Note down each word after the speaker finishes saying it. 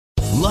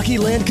Lucky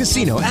Land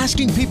Casino,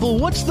 asking people,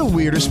 what's the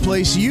weirdest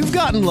place you've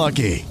gotten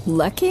lucky?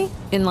 Lucky?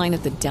 In line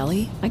at the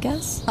deli, I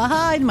guess?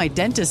 Aha, in my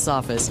dentist's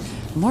office.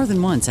 More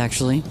than once,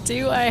 actually.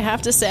 Do I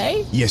have to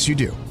say? Yes, you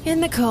do.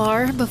 In the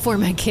car before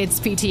my kids'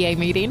 PTA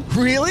meeting.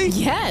 Really?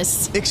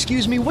 Yes.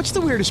 Excuse me, what's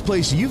the weirdest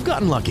place you've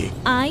gotten lucky?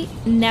 I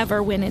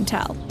never win and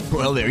tell.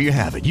 Well, there you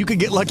have it. You can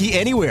get lucky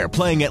anywhere,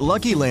 playing at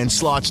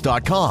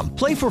LuckyLandSlots.com.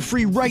 Play for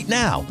free right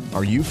now.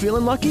 Are you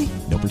feeling lucky?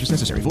 No purchase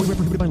necessary. Void where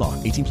prohibited by law.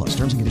 18 plus.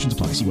 Terms and conditions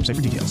apply. See website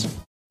for details.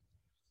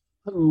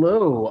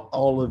 Hello,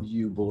 all of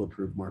you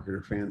Bulletproof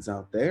marketer fans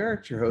out there.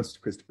 It's your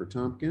host, Christopher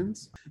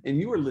Tompkins, and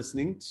you are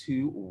listening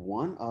to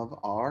one of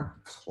our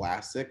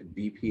classic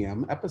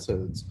BPM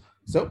episodes.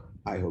 So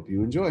I hope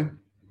you enjoy.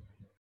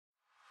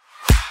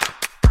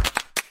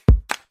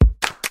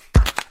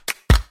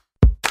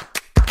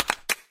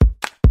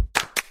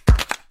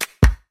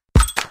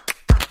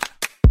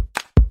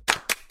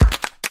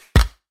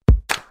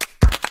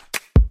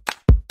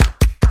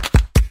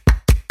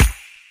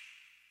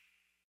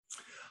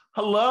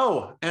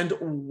 Hello, and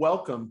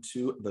welcome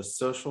to the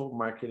Social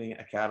Marketing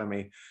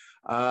Academy.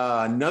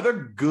 Another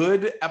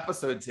good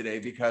episode today,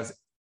 because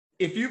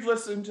if you've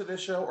listened to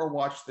this show or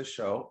watched this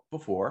show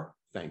before,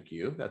 thank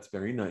you. That's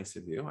very nice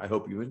of you. I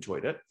hope you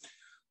enjoyed it.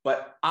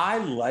 But I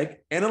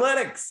like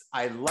analytics.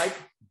 I like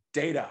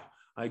data.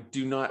 I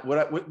do not,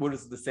 what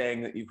is the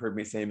saying that you've heard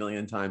me say a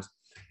million times?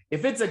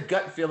 If it's a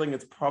gut feeling,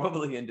 it's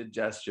probably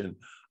indigestion.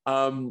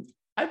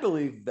 I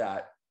believe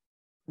that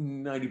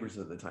 90%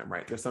 of the time,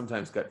 right? There's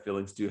sometimes gut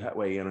feelings do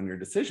weigh in on your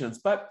decisions,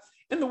 but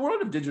in the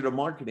world of digital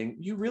marketing,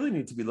 you really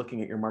need to be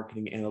looking at your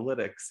marketing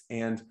analytics.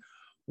 And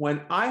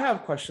when I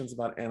have questions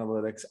about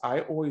analytics, I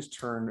always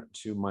turn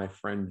to my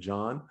friend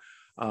John.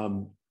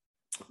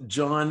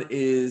 John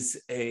is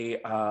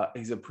he's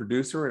a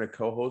producer and a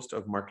co-host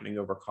of Marketing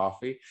Over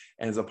Coffee,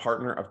 and is a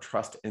partner of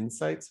Trust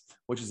Insights,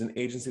 which is an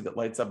agency that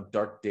lights up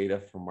dark data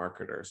for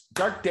marketers.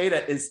 Dark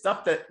data is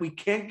stuff that we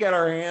can't get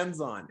our hands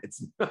on.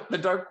 It's not the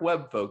dark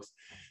web, folks.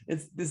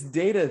 It's this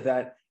data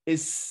that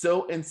is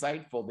so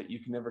insightful that you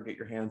can never get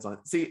your hands on.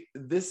 See,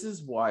 this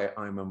is why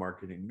I'm a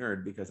marketing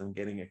nerd, because I'm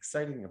getting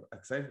excited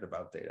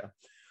about data.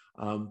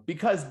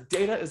 Because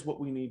data is what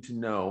we need to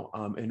know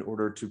in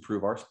order to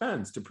prove our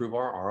spends, to prove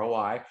our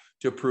ROI,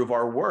 to prove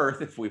our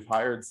worth if we've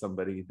hired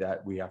somebody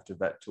that we have to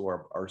vet to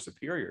our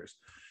superiors.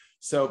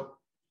 So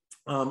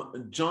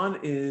John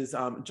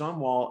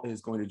Wall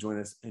is going to join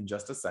us in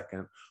just a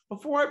second.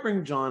 Before I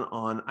bring John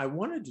on, I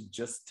wanted to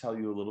just tell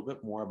you a little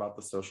bit more about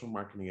the Social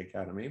Marketing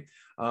Academy.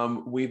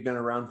 We've been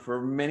around for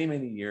many,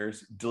 many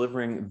years,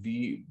 delivering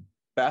the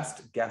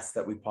best guests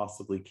that we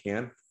possibly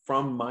can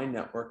from my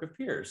network of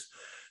peers.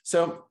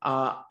 So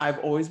I've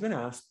always been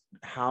asked,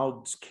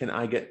 how can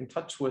I get in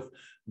touch with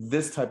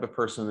this type of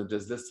person that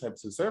does this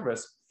types of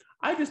service?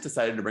 I just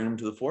decided to bring them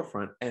to the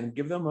forefront and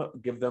give them a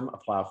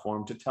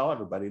platform to tell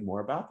everybody more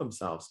about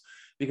themselves,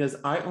 because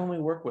I only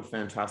work with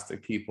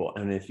fantastic people.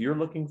 And if you're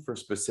looking for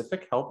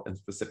specific help in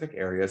specific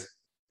areas,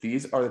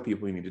 these are the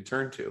people you need to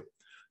turn to.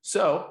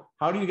 So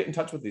how do you get in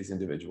touch with these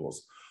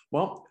individuals?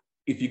 Well,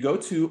 if you go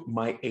to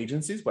my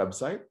agency's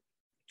website,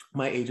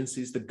 my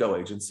agency is the Go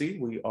Agency.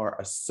 We are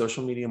a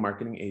social media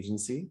marketing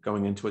agency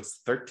going into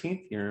its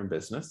 13th year in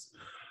business.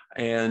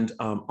 And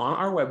on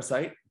our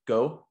website,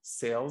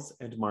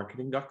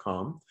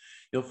 gosalesandmarketing.com,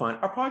 you'll find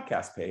our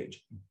podcast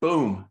page.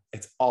 Boom,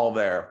 it's all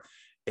there.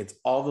 It's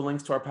all the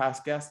links to our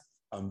past guests,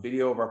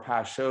 video of our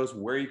past shows,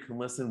 where you can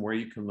listen, where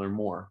you can learn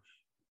more.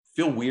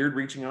 Feel weird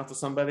reaching out to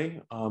somebody?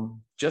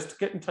 Just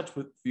get in touch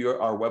with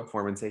our web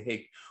form and say,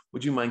 hey,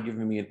 would you mind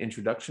giving me an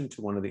introduction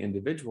to one of the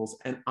individuals?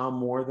 And I'll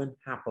more than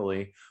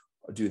happily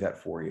do that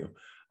for you.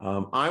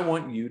 I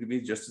want you to be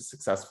just as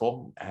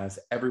successful as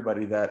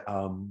everybody that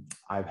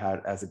I've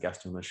had as a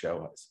guest on the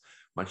show is,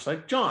 much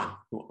like John,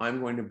 who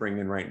I'm going to bring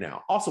in right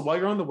now. Also, while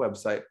you're on the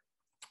website,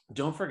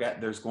 don't forget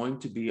there's going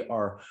to be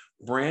our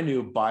brand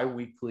new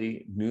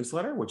bi-weekly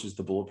newsletter, which is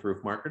the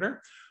Bulletproof Marketer.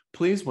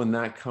 Please, when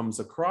that comes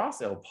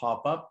across, it'll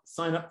pop up,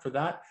 sign up for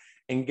that,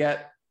 and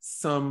get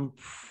some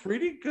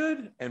pretty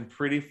good and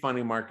pretty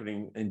funny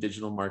marketing and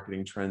digital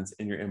marketing trends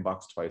in your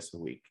inbox twice a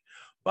week.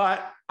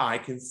 But I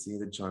can see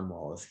that John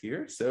Wall is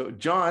here. So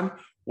John,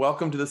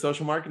 welcome to the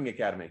Social Marketing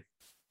Academy.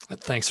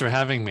 Thanks for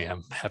having me.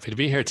 I'm happy to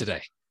be here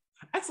today.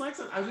 Excellent.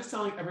 I was just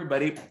telling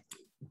everybody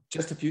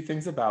just a few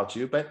things about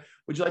you, but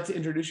would you like to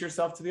introduce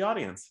yourself to the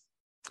audience?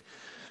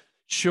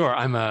 Sure.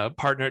 I'm a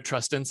partner at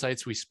Trust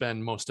Insights. We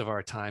spend most of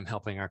our time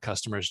helping our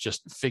customers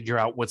just figure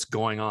out what's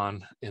going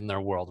on in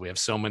their world. We have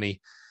so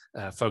many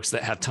folks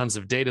that have tons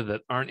of data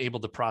that aren't able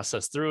to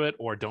process through it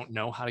or don't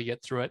know how to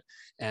get through it.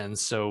 And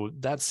so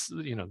that's,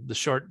 the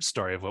short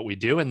story of what we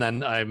do. And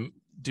then I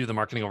do the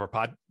Marketing Over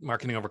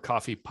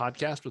Coffee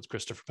podcast with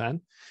Christopher Penn,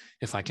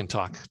 if I can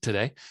talk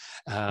today,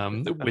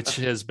 which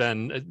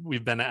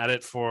we've been at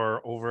it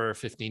for over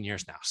 15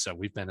 years now. So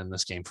we've been in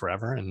this game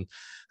forever. And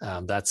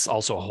that's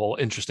also a whole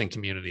interesting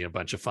community, a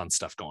bunch of fun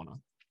stuff going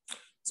on.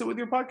 So with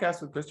your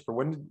podcast with Christopher,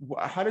 what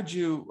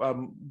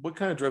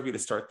kind of drove you to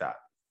start that?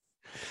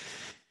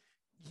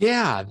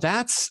 Yeah,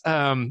 that's,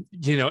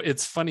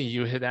 it's funny.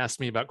 You had asked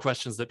me about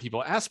questions that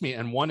people ask me.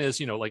 And one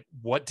is, like,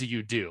 what do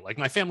you do? Like,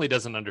 my family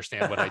doesn't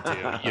understand what I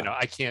do.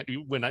 I can't,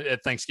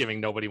 at Thanksgiving,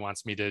 nobody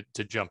wants me to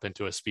jump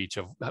into a speech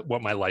of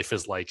what my life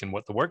is like and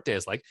what the workday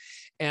is like.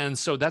 And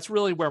so that's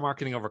really where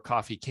Marketing Over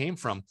Coffee came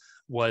from,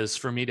 was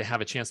for me to have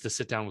a chance to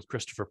sit down with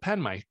Christopher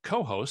Penn, my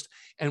co-host,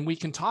 and we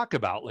can talk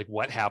about like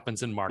what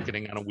happens in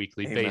marketing on a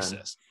weekly Amen.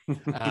 basis.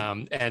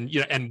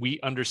 And we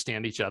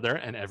understand each other,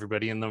 and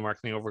everybody in the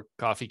Marketing Over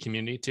Coffee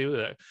community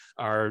too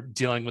are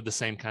dealing with the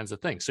same kinds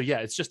of things. So yeah,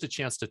 it's just a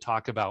chance to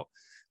talk about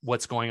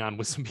what's going on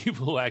with some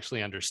people who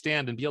actually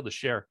understand and be able to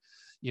share,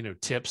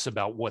 tips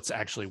about what's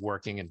actually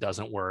working and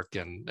doesn't work,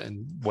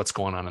 and what's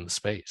going on in the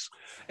space.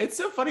 It's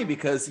so funny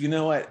because you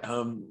know what?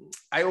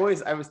 I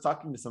was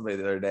talking to somebody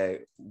the other day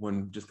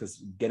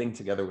because getting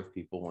together with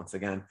people once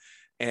again,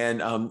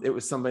 and it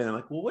was somebody, and I'm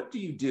like, well, what do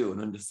you do?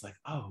 And I'm just like,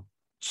 oh,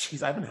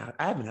 geez, I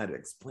haven't had to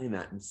explain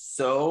that in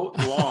so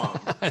long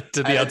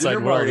to the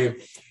outside world.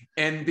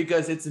 And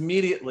because it's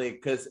immediately,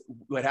 because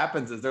what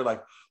happens is they're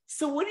like,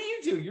 so what do you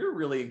do? You're a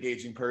really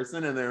engaging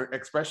person. And their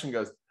expression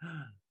goes,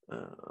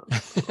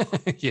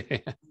 yeah,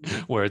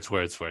 words.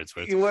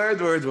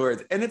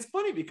 And it's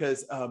funny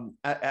because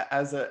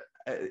as a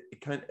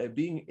kind of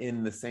being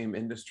in the same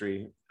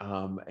industry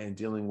and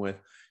dealing with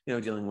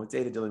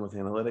data, dealing with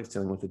analytics,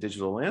 dealing with the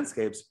digital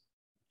landscapes,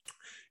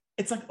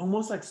 it's like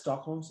almost like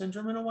Stockholm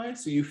syndrome in a way.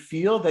 So you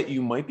feel that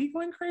you might be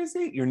going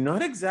crazy. You're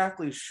not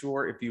exactly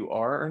sure if you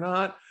are or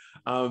not.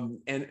 And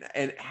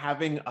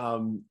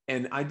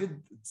I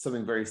did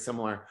something very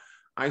similar.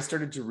 I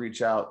started to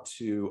reach out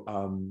to,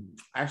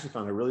 I actually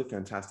found a really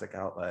fantastic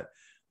outlet.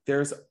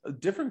 There's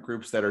different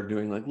groups that are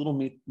doing like little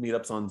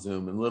meetups on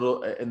Zoom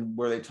and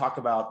where they talk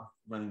about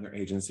running their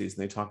agencies,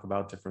 and they talk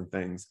about different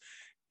things.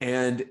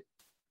 And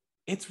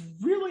it's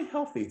really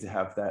healthy to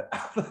have that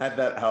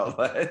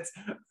outlet.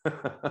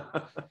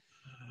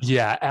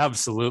 Yeah,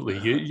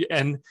 absolutely.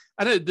 And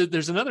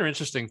there's another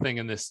interesting thing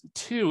in this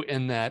too,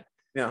 in that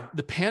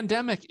the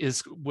pandemic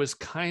was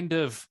kind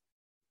of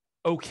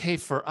okay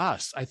for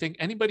us. I think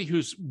anybody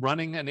who's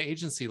running an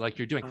agency like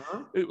you're doing,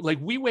 like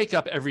we wake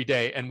up every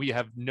day and we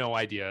have no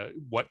idea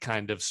what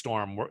kind of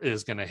storm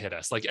is going to hit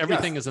us. Like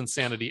everything is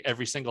insanity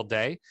every single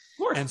day.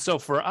 And so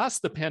for us,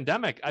 the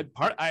pandemic,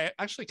 I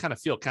actually kind of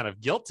feel kind of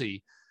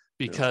guilty,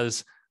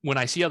 because when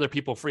I see other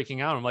people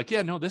freaking out, I'm like,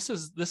 yeah, no, this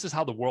is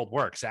how the world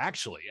works.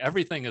 Actually,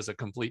 everything is a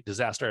complete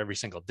disaster every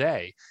single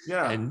day.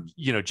 Yeah. And,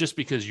 just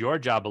because your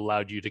job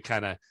allowed you to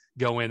kind of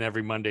go in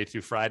every Monday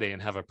through Friday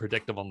and have a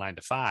predictable 9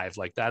 to 5,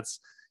 like that's,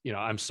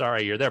 I'm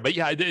sorry you're there. But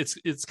yeah,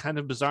 it's kind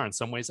of bizarre. In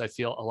some ways, I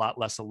feel a lot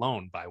less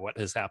alone by what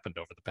has happened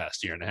over the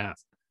past year and a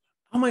half.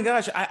 Oh my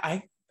gosh.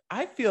 I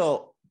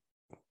feel,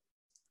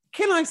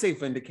 can I say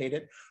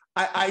vindicated?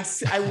 I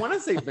want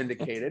to say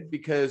vindicated,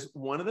 because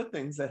one of the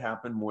things that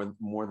happened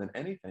more than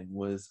anything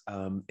was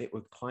it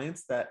with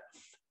clients that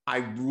I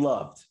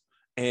loved.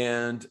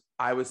 And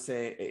I was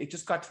saying, it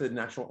just got to the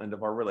natural end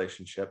of our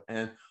relationship.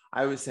 And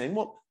I was saying,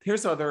 well,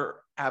 here's other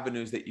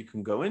avenues that you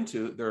can go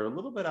into. They're a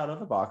little bit out of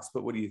the box,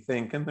 but what do you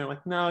think? And they're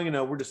like,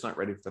 no, we're just not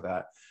ready for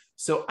that.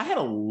 So I had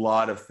a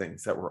lot of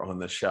things that were on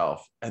the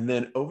shelf. And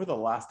then over the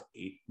last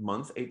 8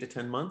 to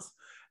 10 months,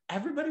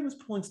 everybody was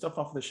pulling stuff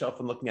off the shelf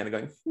and looking at it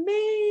going,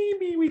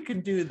 maybe we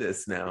can do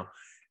this now.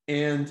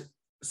 And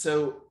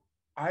so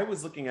I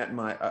was looking at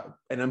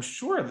and I'm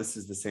sure this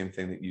is the same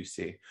thing that you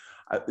see,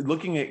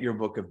 looking at your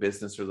book of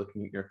business or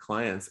looking at your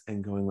clients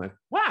and going like,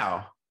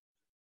 wow,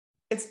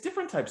 it's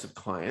different types of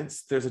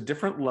clients. There's a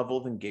different level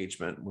of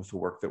engagement with the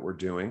work that we're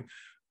doing.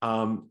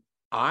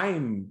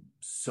 I'm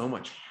so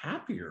much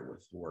happier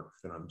with the work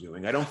that I'm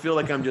doing. I don't feel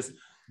like I'm just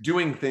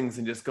doing things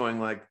and just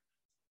going like,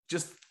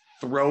 just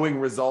throwing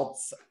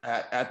results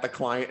at the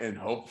client and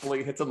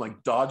hopefully hits them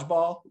like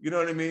dodgeball. You know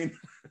what I mean?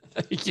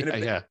 And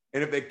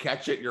if they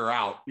catch it, you're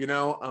out.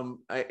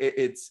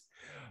 It's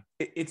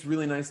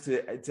really nice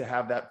to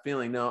have that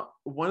feeling. Now,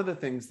 one of the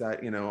things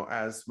that,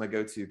 as my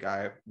go-to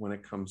guy when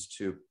it comes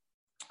to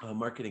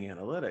marketing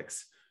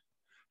analytics,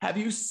 have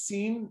you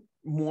seen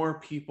more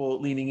people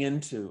leaning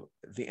into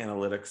the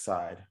analytics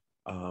side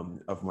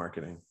of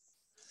marketing?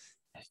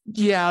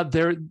 Yeah,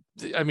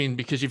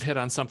 because you've hit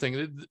on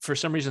something. For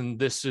some reason,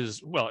 this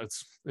is,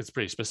 it's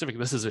pretty specific.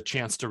 This is a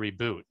chance to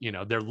reboot.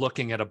 They're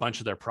looking at a bunch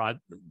of their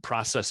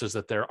processes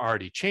that they're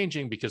already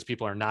changing because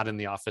people are not in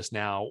the office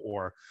now,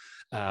 or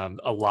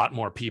a lot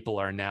more people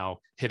are now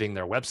hitting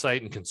their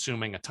website and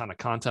consuming a ton of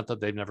content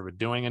that they've never been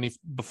doing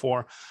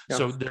before. Yeah.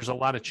 So there's a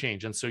lot of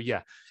change. And so,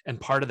 yeah. And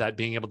part of that,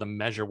 being able to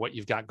measure what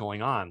you've got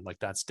going on, like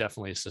that's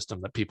definitely a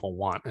system that people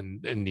want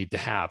and need to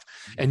have.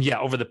 And yeah,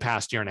 over the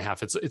past year and a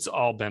half, it's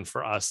all been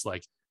for us.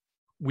 Like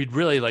we'd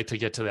really like to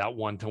get to that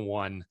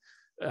one-to-one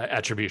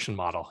attribution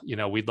model.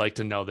 We'd like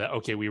to know that,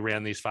 okay, we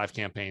ran these 5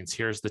 campaigns.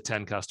 Here's the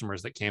 10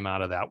 customers that came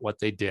out of that, what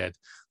they did,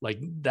 like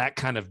that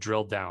kind of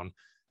drilled down.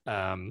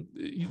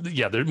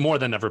 There more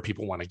than ever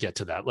people want to get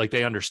to that. Like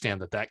they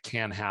understand that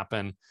can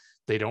happen.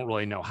 They don't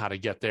really know how to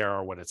get there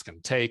or what it's going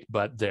to take,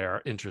 but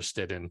they're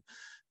interested in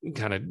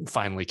kind of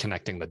finally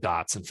connecting the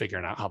dots and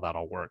figuring out how that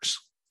all works.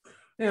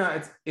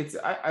 Yeah,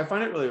 I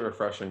find it really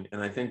refreshing.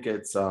 And I think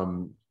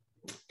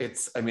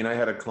I mean, I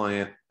had a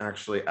client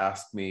actually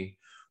ask me,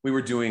 we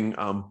were doing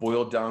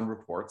boiled down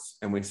reports,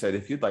 and we said,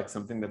 if you'd like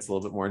something that's a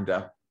little bit more in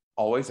depth,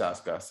 always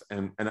ask us.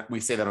 And we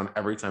say that on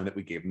every time that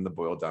we gave them the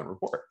boiled down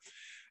report.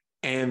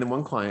 And then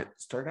one client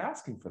started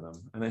asking for them.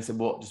 And I said,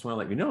 well, just want to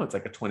let you know, it's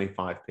like a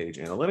 25-page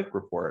analytic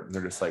report. And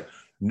they're just like,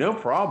 no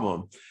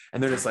problem.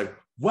 And they're just like,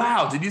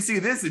 wow, did you see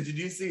this? And did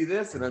you see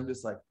this? And I'm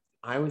just like,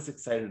 I was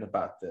excited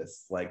about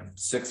this like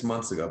 6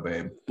 months ago,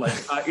 babe. Like,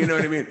 you know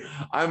what I mean?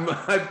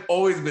 I've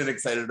always been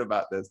excited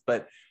about this,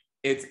 but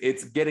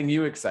it's getting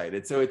you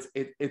excited. So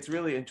it's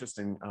really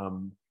interesting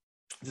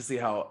to see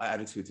how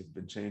attitudes have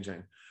been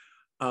changing.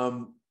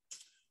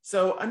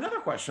 So another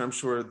question I'm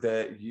sure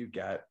that you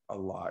get a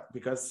lot,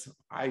 because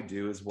I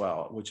do as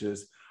well, which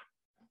is,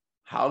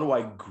 how do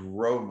I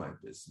grow my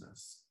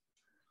business?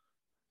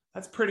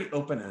 That's pretty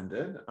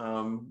open-ended.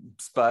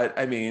 But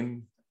I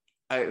mean,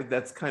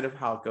 that's kind of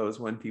how it goes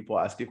when people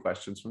ask you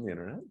questions from the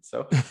internet.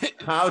 So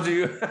how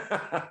do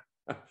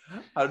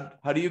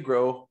you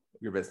grow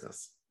your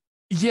business?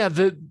 Yeah,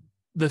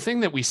 the thing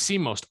that we see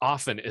most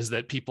often is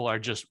that people are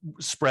just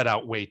spread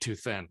out way too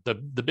thin. The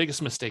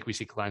biggest mistake we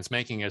see clients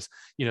making is,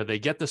 they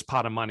get this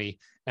pot of money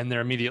and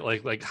they're immediately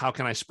like, how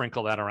can I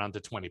sprinkle that around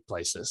to 20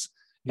 places?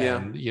 Yeah.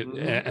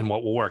 And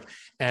what will work?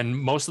 And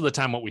most of the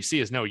time what we see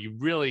is, no, you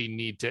really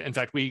need to, in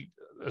fact, we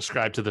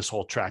ascribe to this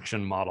whole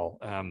traction model.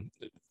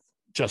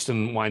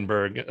 Justin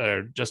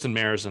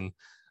Mayers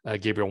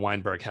and Gabriel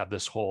Weinberg have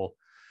this whole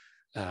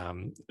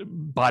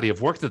body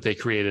of work that they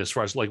created as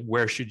far as like,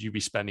 where should you be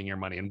spending your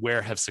money and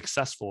where have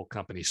successful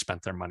companies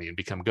spent their money and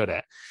become good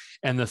at.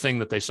 And the thing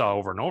that they saw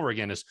over and over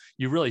again is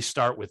you really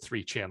start with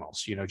 3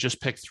 channels,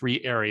 just pick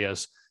 3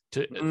 areas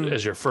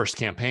as your first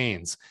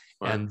campaigns.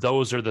 Right. And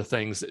those are the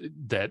things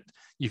that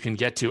you can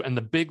get to. And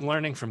the big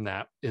learning from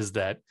that is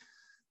that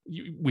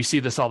we see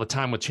this all the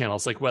time with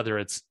channels, like whether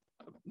it's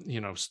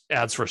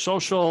ads for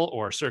social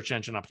or search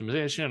engine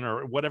optimization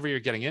or whatever you're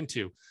getting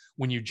into.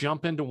 When you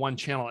jump into one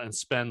channel and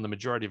spend the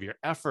majority of your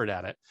effort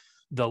at it,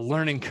 the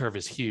learning curve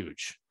is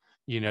huge.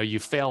 You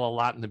fail a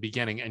lot in the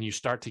beginning and you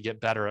start to get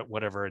better at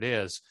whatever it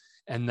is.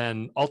 And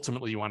then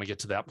ultimately you want to get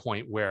to that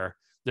point where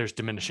there's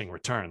diminishing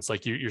returns.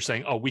 Like you're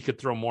saying, oh, we could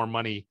throw more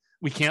money.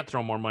 We can't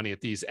throw more money at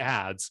these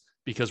ads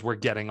because we're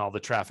getting all the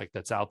traffic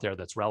that's out there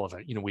that's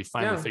relevant. We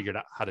finally figured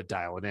out how to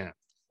dial it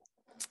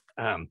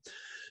in.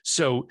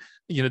 So,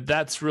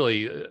 that's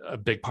really a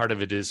big part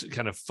of it, is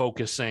kind of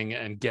focusing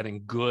and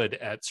getting good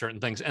at certain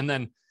things.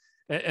 And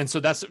so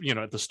that's,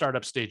 at the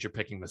startup stage, you're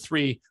picking the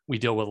 3. We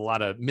deal with a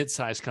lot of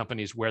mid-sized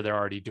companies where they're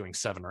already doing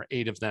 7 or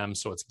 8 of them.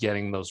 So it's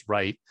getting those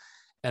right.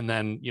 And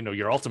then,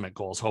 your ultimate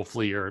goals,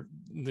 hopefully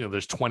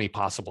there's 20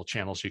 possible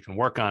channels you can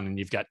work on and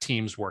you've got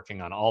teams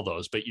working on all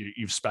those, but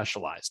you've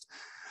specialized.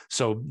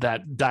 So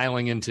that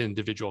dialing into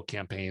individual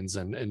campaigns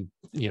and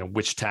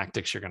which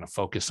tactics you're going to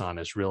focus on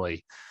is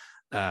really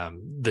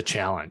the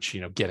challenge,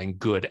 getting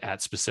good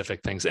at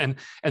specific things. And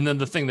then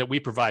the thing that we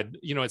provide,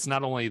 it's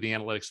not only the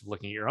analytics of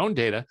looking at your own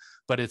data,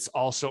 but it's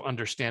also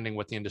understanding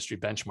what the industry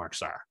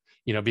benchmarks are,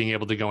 being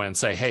able to go in and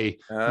say, hey,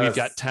 we've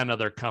got 10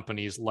 other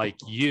companies like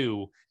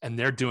you, and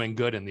they're doing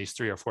good in these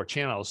 3 or 4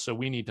 channels. So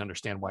we need to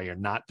understand why you're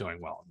not doing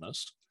well in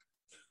this.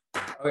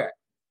 Okay.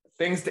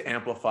 Things to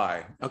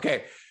amplify.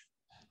 Okay.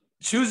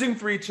 Choosing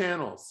 3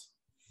 channels.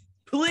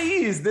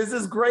 Please. This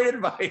is great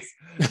advice.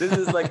 This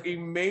is like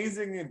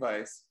amazing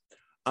advice.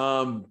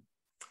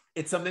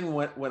 It's something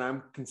when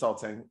I'm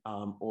consulting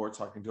or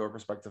talking to a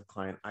prospective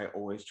client, I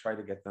always try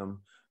to get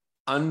them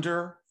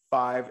under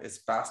 5 as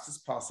fast as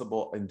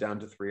possible and down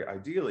to 3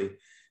 ideally.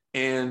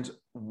 And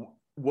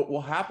what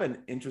will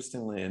happen,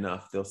 interestingly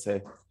enough, they'll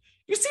say,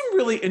 you seem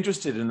really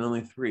interested in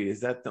only 3. Is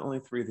that the only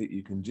 3 that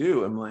you can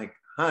do? I'm like,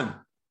 hun,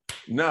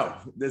 no,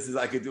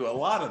 I could do a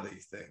lot of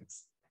these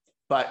things,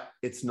 but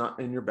it's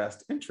not in your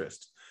best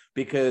interest.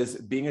 Because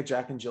being a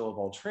Jack and Jill of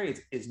all trades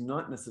is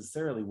not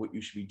necessarily what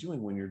you should be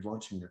doing when you're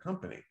launching your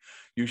company.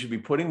 You should be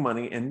putting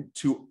money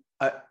into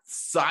a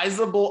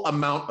sizable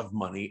amount of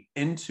money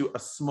into a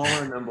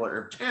smaller number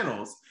of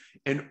channels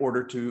in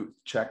order to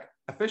check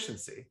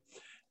efficiency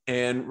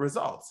and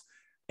results.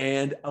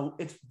 And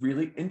it's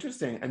really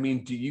interesting. I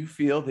mean, do you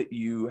feel that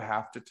you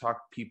have to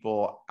talk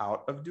people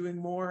out of doing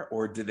more?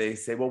 Or do they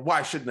say, well,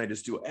 why shouldn't I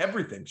just do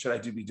everything? Should I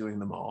be doing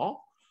them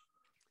all?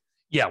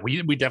 Yeah,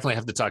 we definitely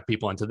have to talk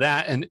people into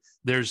that. And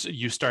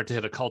you start to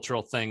hit a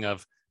cultural thing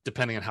of,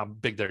 depending on how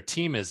big their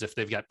team is, if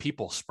they've got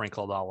people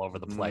sprinkled all over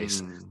the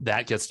place,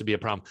 that gets to be a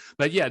problem.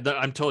 But yeah,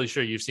 I'm totally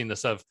sure you've seen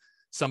this of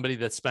somebody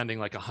that's spending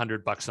like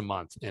 $100 a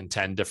month in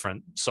 10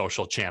 different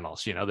social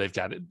channels. They've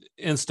got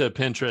Insta,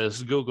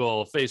 Pinterest,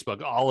 Google,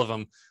 Facebook, all of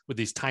them with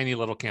these tiny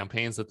little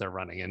campaigns that they're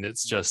running. And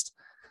it's just,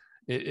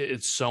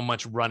 it's so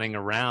much running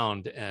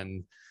around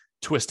and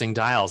twisting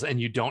dials, and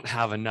you don't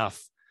have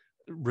enough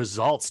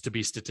results to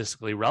be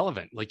statistically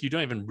relevant. Like, you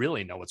don't even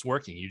really know what's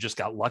working. You just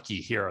got lucky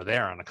here or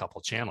there on a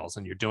couple channels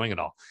and you're doing it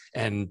all.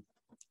 And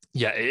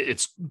yeah,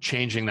 it's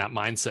changing that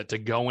mindset to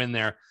go in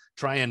there,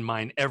 try and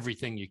mine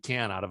everything you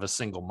can out of a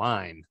single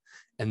mine,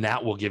 And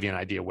that will give you an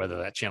idea whether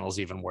that channel is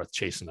even worth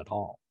chasing at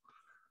all.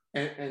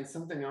 And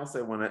something else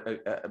I want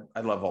to,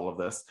 I love all of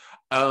this.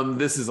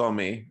 This is all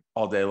me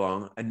all day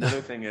long.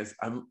 Another thing is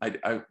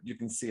you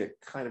can see it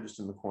kind of just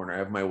in the corner. I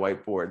have my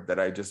whiteboard that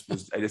I just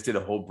did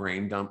a whole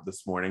brain dump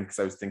this morning because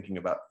I was thinking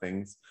about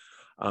things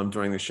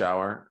during the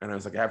shower. And I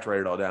was like, I have to write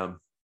it all down.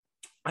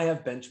 I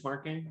have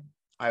benchmarking.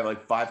 I have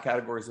like 5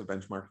 categories of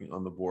benchmarking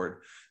on the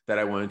board that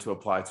I wanted to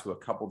apply to a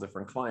couple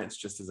different clients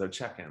just as a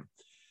check-in.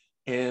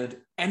 And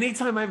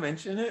anytime I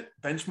mention it,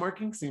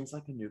 benchmarking seems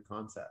like a new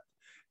concept.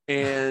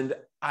 And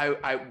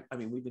I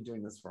mean, we've been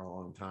doing this for a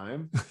long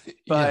time,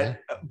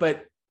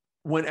 but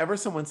whenever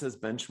someone says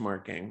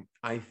benchmarking,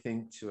 I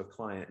think to a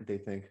client, they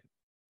think,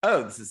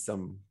 oh, this is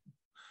some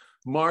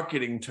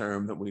marketing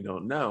term that we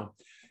don't know.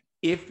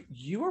 If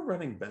you are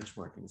running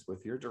benchmarkings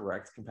with your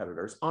direct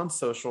competitors on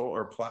social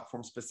or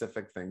platform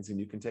specific things, and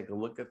you can take a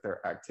look at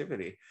their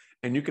activity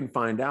and you can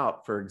find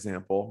out, for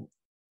example,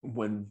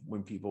 when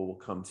people will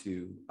come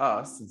to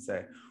us and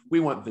say, we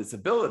want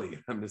visibility.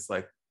 I'm just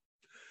like,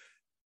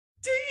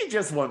 do you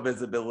just want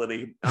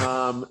visibility?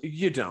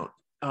 You don't.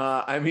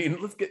 I mean,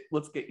 let's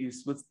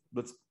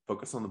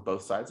focus on the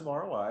both sides of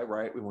ROI,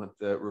 right? We want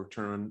the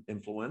return on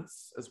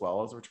influence as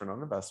well as return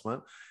on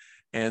investment.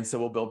 And so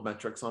we'll build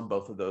metrics on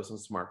both of those and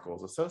SMART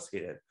goals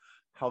associated.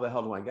 How the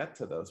hell do I get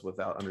to those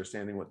without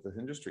understanding what the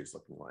industry is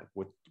looking like?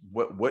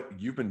 What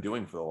you've been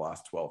doing for the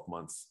last 12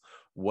 months,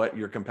 what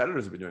your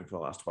competitors have been doing for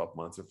the last 12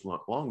 months, if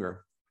not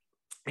longer,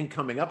 and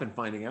coming up and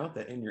finding out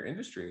that in your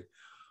industry,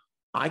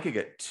 I could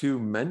get 2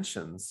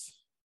 mentions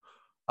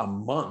a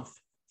month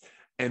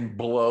and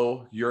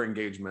blow your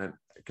engagement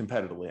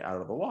competitively out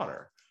of the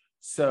water.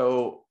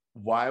 So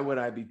why would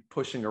I be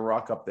pushing a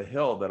rock up the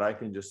hill that I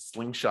can just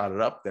slingshot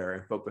it up there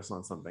and focus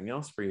on something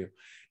else for you?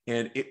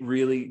 And it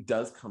really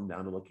does come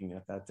down to looking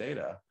at that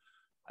data.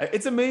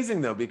 It's amazing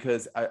though,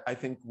 because I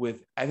think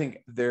with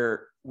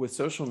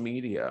social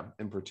media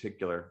in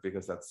particular,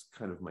 because that's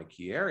kind of my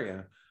key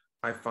area,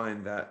 I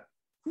find that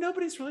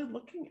nobody's really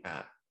looking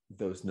at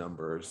those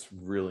numbers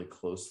really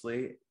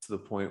closely to the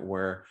point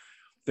where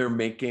they're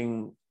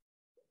making,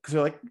 because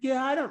they're like,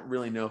 yeah, I don't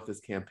really know if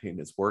this campaign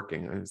is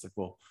working. And I was like,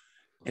 well,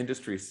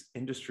 industry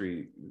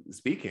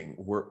speaking,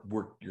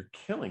 you're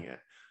killing it.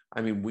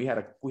 I mean, we had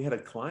a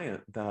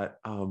client that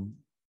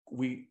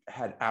we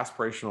had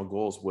aspirational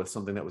goals with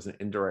something that was an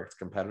indirect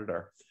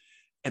competitor,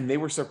 and they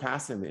were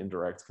surpassing the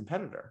indirect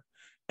competitor.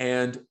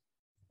 And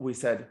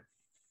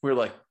we're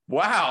like,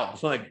 wow,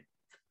 like,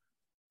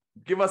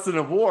 give us an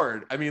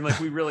award. I mean, like,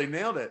 we really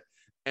nailed it.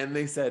 And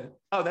they said,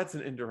 oh, that's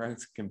an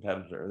indirect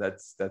competitor.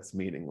 That's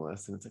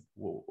meaningless. And it's like,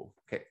 whoa,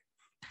 okay.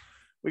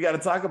 We got to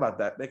talk about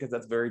that because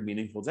that's very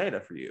meaningful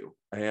data for you.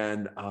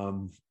 And,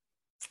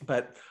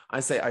 but I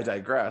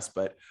digress,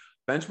 but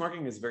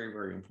benchmarking is very,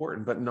 very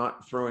important, but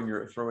not throwing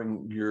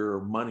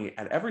your money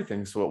at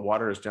everything so it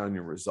waters down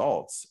your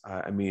results.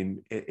 I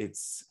mean,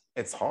 it's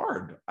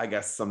hard, I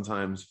guess,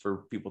 sometimes for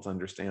people to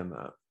understand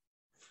that.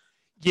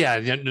 Yeah,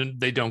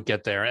 they don't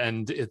get there.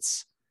 And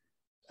it's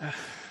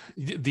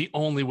the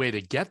only way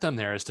to get them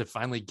there is to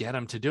finally get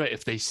them to do it.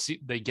 If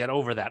they get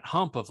over that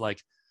hump of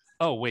like,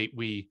 oh, wait,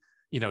 we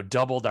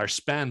doubled our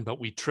spend, but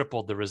we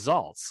tripled the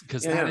results,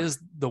 because that is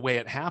the way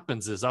it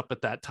happens, is up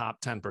at that top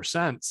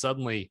 10%.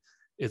 Suddenly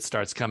it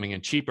starts coming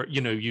in cheaper.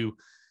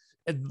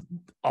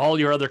 All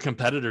your other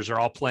competitors are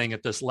all playing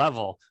at this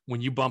level. When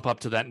you bump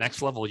up to that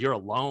next level, you're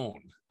alone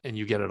and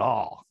you get it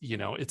all.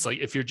 It's like,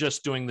 if you're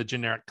just doing the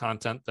generic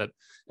content that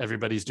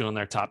everybody's doing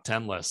their top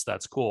 10 list,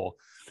 that's cool.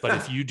 But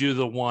if you do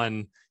the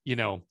one,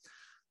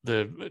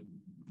 the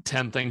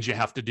 10 things you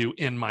have to do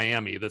in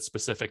Miami that's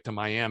specific to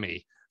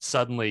Miami,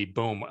 suddenly,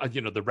 boom,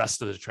 the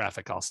rest of the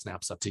traffic all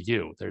snaps up to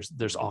you.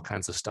 There's all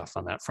kinds of stuff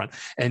on that front.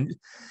 And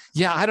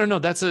yeah, I don't know.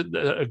 That's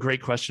a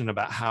great question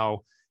about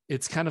how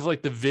it's kind of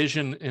like the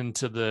vision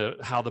into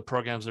how the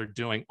programs are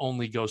doing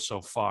only goes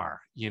so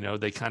far.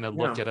 They kind of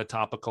look at a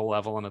topical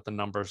level and at the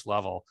numbers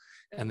level,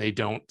 and they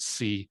don't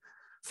see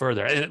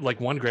further. And like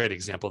one great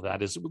example of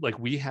that is like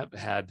we have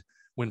had,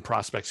 when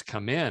prospects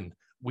come in,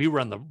 we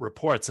run the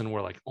reports and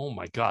we're like, oh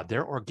my God,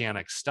 their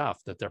organic stuff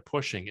that they're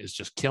pushing is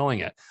just killing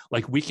it.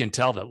 Like, we can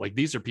tell that like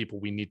these are people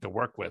we need to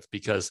work with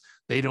because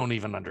they don't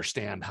even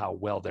understand how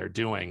well they're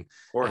doing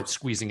at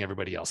squeezing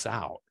everybody else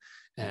out.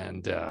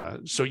 And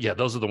so, yeah,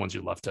 those are the ones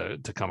you love to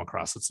come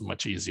across. It's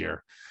much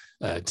easier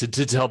to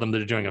tell them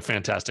they're doing a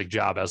fantastic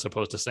job, as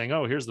opposed to saying,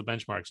 oh, here's the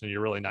benchmarks, and you're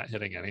really not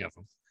hitting any of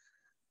them.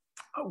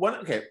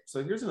 Okay,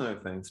 so here's another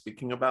thing.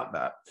 Speaking about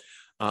that,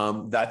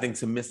 that I think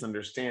is a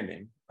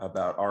misunderstanding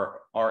about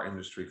our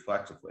industry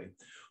collectively,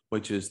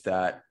 which is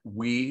that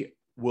we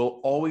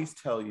will always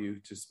tell you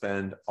to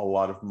spend a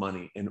lot of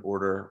money in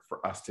order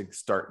for us to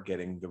start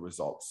getting the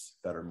results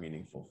that are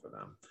meaningful for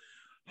them.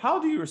 How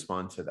do you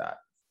respond to that?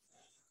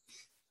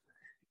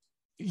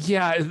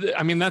 Yeah,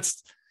 I mean,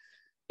 that's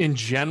in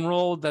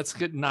general, that's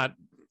good, not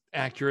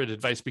accurate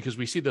advice, because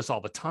we see this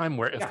all the time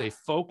where if they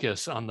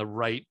focus on the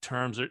right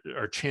terms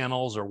or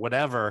channels or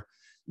whatever,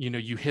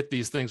 you hit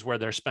these things where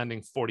they're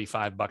spending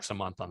 $45 a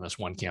month on this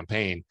one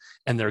campaign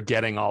and they're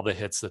getting all the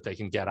hits that they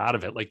can get out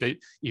of it. Like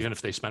even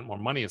if they spent more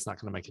money, it's not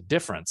going to make a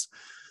difference.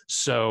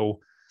 So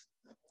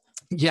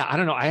yeah, I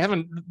don't know. I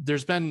haven't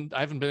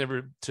been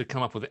able to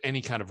come up with any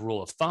kind of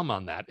rule of thumb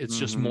on that. It's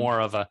just more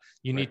of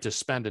you need to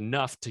spend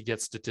enough to get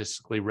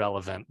statistically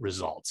relevant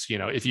results.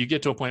 If you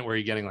get to a point where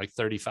you're getting like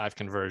 35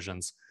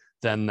 conversions,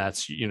 then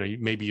that's,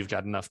 maybe you've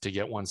got enough to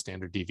get one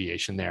standard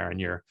deviation there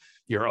and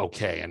you're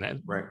okay. And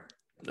then, right.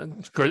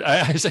 Of course,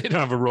 I say I don't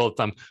have a rule of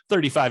thumb.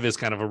 35 is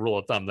kind of a rule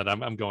of thumb that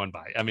I'm going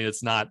by. I mean,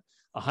 it's not,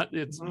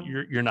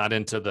 you're not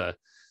into the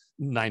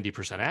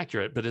 90%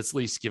 accurate, but it's at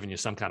least giving you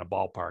some kind of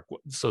ballpark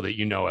so that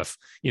if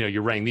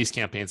you're running these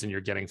campaigns and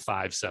you're getting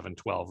 5, 7,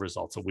 12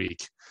 results a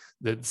week,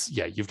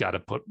 you've got to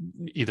put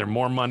either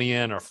more money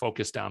in or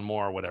focus down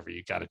more or whatever.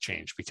 You got to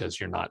change because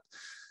you're not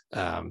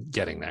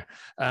getting there.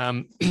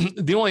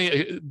 The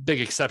only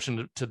big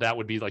exception to that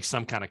would be like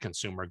some kind of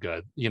consumer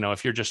good.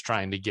 If you're just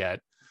trying to get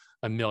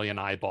 1 million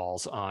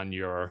eyeballs on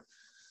your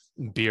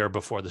beer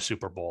before the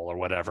Super Bowl or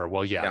whatever,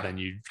 then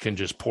you can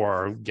just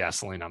pour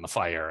gasoline on the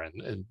fire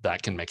and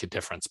that can make a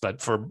difference. But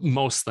for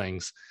most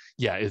things,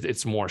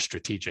 it's more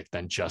strategic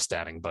than just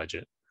adding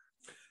budget.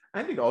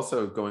 I think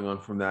also going on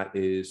from that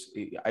is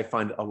I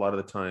find a lot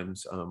of the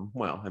times,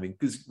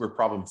 because we're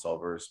problem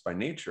solvers by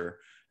nature,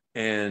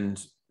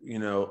 and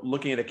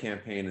looking at a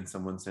campaign and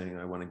someone saying,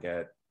 I want to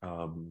get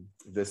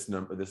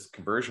this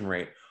conversion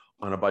rate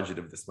on a budget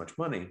of this much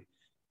money,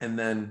 and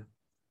then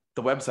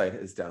the website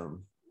is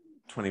down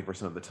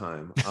 20% of the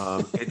time.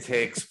 It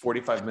takes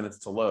 45 minutes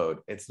to load.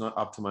 It's not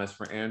optimized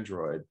for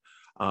Android.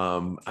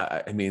 Someone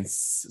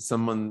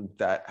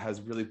that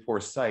has really poor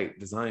site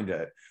designed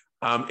it.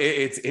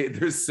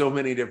 There's so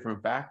many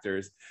different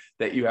factors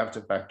that you have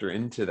to factor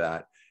into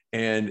that.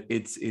 And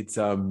it's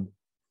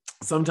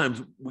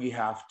sometimes we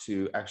have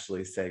to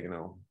actually say,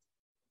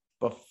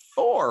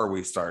 before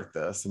we start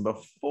this and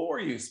before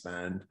you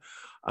spend,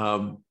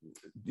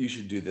 you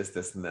should do this,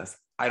 this, and this.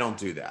 I don't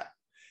do that.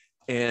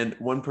 And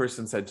one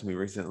person said to me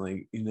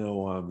recently,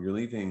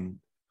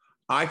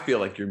 I feel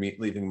like you're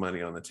leaving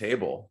money on the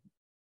table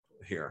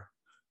here.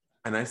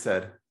 And I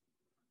said,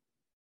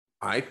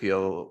 I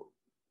feel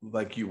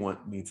like you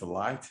want me to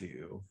lie to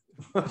you.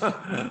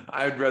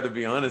 I'd rather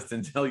be honest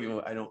and tell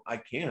you I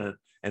can't,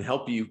 and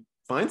help you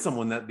find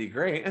someone. That'd be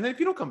great. And then if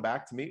you don't come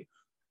back to me,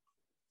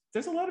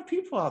 there's a lot of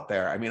people out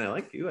there. I mean, I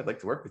like you. I'd like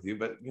to work with you,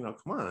 but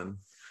come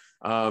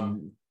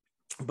on.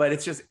 But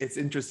it's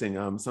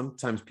interesting.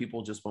 Sometimes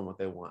people just want what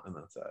they want, and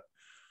that's it.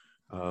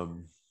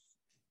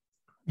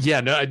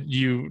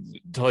 You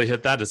totally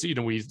hit that. As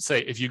we say,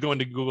 if you go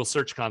into Google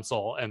Search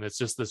Console and it's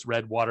just this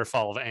red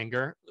waterfall of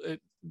anger,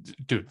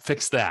 dude,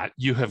 fix that.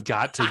 You have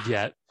got to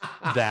get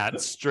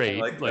that straight.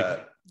 like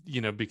that.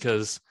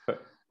 Because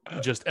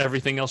just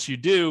everything else you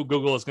do,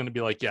 Google is going to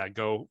be like,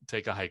 go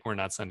take a hike. We're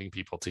not sending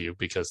people to you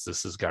because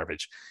this is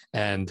garbage.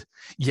 And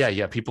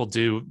people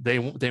do.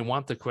 They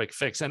want the quick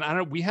fix.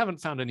 And we haven't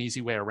found an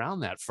easy way around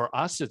that. For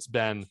us, it's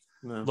been,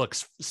 look,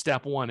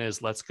 step one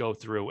is let's go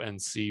through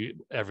and see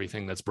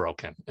everything that's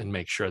broken and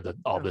make sure that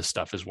all this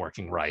stuff is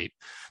working right.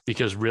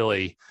 Because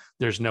really,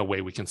 there's no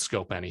way we can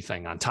scope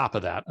anything on top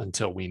of that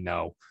until we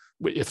know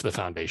if the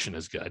foundation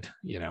is good,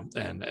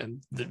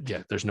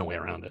 there's no way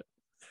around it.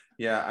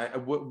 Yeah,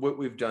 what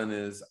we've done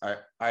is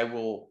I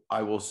will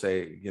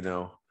say,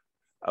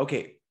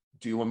 okay,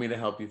 do you want me to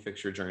help you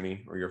fix your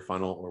journey or your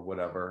funnel or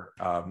whatever?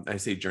 I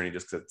say journey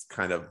just because it's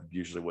kind of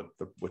usually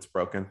what's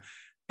broken.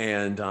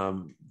 And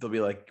they'll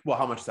be like, well,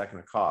 how much is that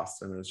going to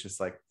cost? And it's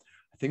just like,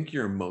 I think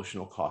your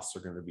emotional costs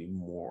are going to be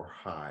more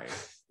high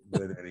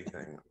than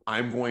anything.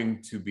 I'm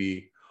going to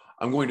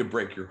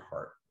break your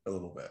heart a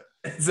little bit.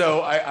 So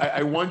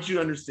I want you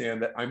to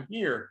understand that I'm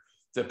here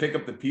to pick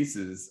up the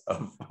pieces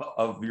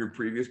of your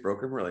previous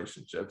broken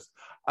relationships.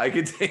 I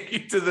can take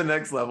you to the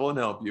next level and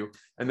help you.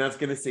 And that's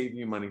going to save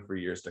you money for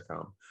years to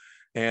come.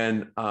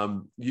 And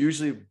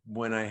usually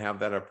when I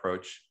have that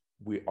approach,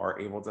 we are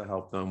able to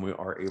help them. We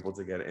are able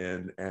to get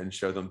in and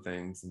show them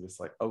things and just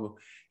like, oh,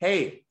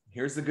 hey,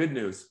 here's the good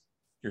news.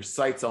 Your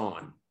site's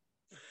on.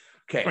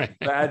 Okay, right.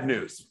 Bad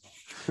news.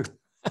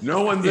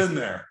 No one's in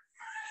there.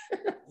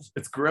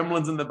 It's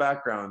gremlins in the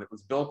background. It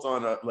was built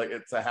on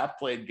it's a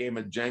half-played game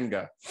of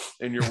Jenga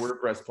in your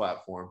WordPress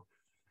platform.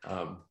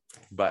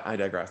 But I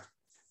digressed.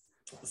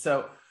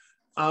 So,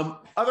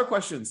 other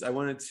questions I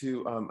wanted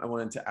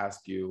to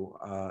ask you.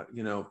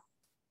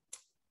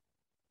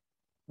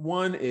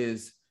 One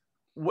is,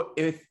 what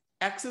if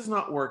X is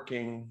not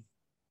working?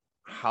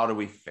 How do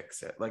we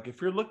fix it? Like,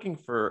 if you're looking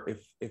for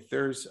if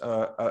there's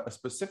a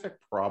specific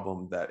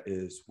problem that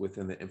is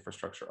within the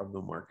infrastructure of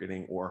the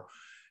marketing or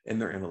in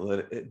their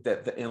analytic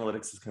that the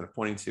analytics is kind of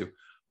pointing to,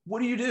 what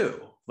do you do?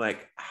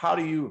 Like, how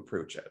do you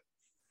approach it?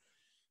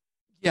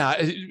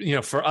 Yeah,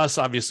 for us,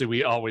 obviously,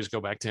 we always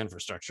go back to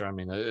infrastructure. I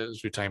mean,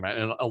 as we're talking about,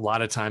 and a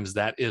lot of times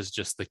that is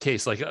just the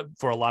case. Like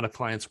for a lot of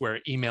clients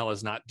where email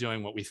is not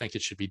doing what we think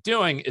it should be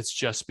doing, it's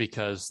just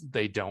because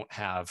they don't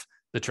have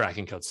the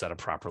tracking code set up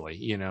properly.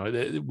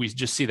 We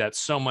just see that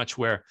so much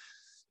where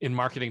in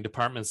marketing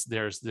departments,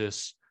 there's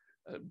this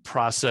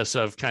process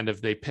of kind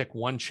of, they pick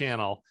one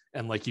channel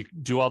and like you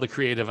do all the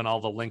creative and all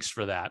the links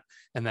for that.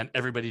 And then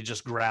everybody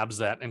just grabs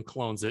that and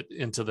clones it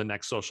into the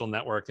next social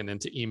network and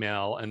into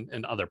email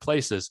and other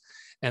places.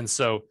 And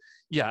so,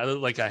 yeah,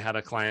 like I had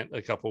a client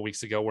a couple of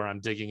weeks ago where I'm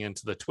digging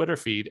into the Twitter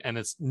feed, and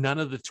it's none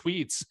of the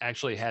tweets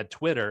actually had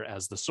Twitter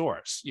as the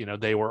source. You know,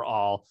 they were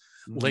all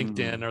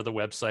LinkedIn or the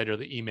website or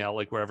the email,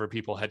 like wherever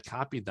people had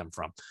copied them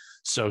from.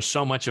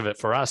 So much of it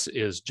for us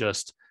is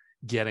just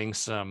getting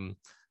some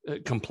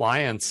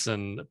compliance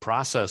and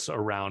process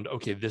around,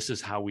 okay, this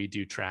is how we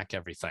do track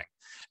everything.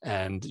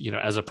 And, you know,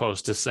 as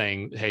opposed to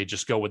saying, hey,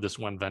 just go with this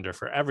one vendor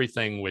for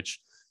everything, which,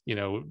 you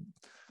know,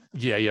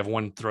 yeah, you have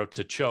one throat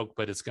to choke,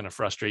 but it's going to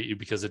frustrate you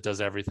because it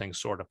does everything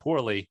sort of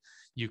poorly.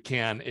 You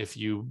can, if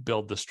you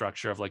build the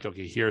structure of like,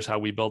 okay, here's how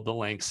we build the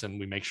links and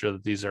we make sure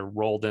that these are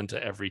rolled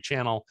into every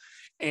channel.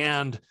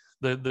 And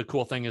the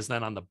cool thing is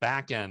then on the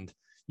back end,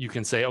 you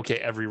can say, okay,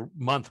 every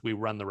month we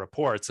run the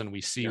reports and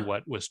we see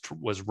what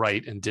was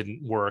right and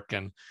didn't work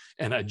and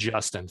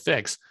adjust and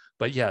fix.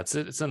 But yeah,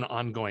 it's an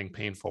ongoing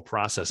painful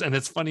process. And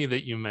it's funny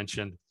that you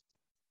mentioned,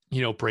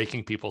 you know,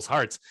 breaking people's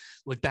hearts.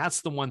 Like that's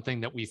the one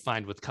thing that we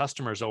find with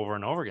customers over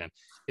and over again.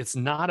 It's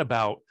not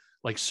about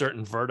like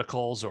certain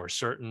verticals or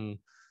certain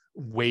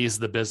ways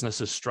the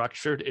business is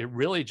structured. It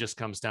really just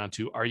comes down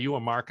to, are you a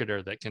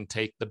marketer that can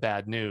take the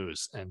bad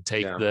news and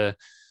take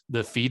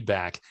the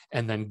feedback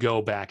and then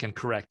go back and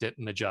correct it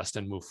and adjust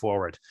and move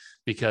forward?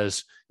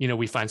 Because, you know,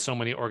 we find so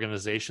many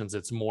organizations,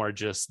 it's more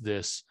just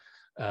this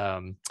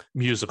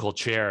musical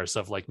chairs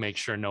of like, make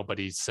sure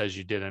nobody says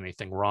you did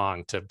anything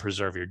wrong to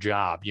preserve your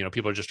job. You know,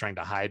 people are just trying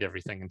to hide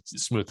everything and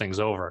smooth things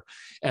over.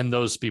 And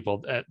those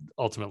people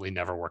ultimately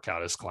never work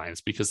out as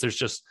clients, because there's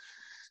just,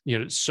 you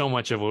know, so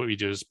much of what we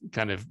do is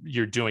kind of,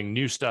 you're doing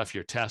new stuff,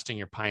 you're testing,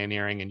 you're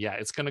pioneering, and yeah,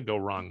 it's going to go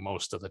wrong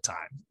most of the time,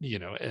 you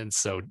know. And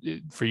so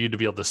for you to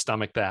be able to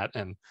stomach that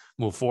and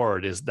move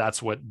forward,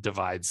 that's what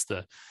divides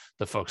the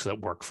folks that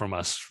work from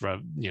us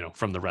from, you know,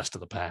 from the rest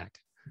of the pack.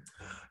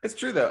 It's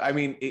true though. I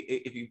mean,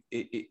 if you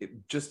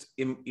just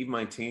in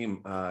my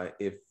team,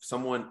 if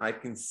someone, I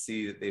can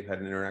see that they've had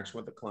an interaction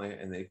with the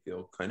client and they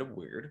feel kind of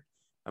weird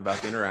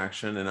about the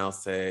interaction, and I'll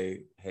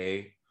say,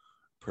 hey,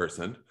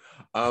 person,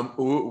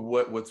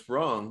 what's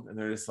wrong? And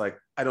they're just like,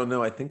 I don't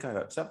know, I think I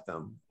upset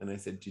them. And I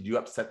said, did you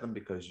upset them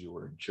because you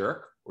were a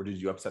jerk, or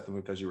did you upset them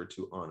because you were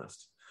too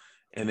honest?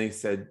 And they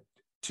said,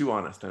 too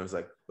honest. And I was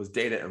like, was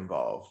data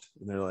involved?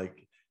 And they're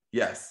like,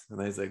 yes.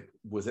 And I was like,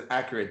 was it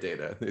accurate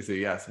data? And they say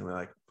yes. And we're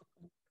like,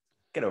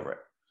 get over it,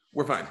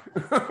 we're fine.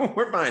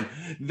 We're fine,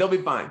 they'll be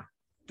fine,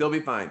 they'll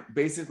be fine.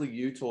 Basically,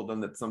 you told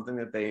them that something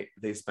that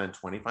they spent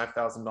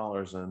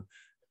 $25,000 on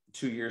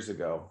 2 years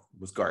ago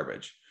was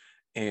garbage.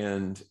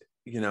 And,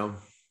 you know,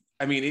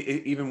 I mean,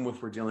 even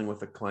if we're dealing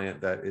with a client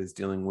that is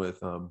dealing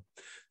with,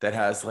 that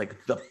has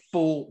like the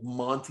full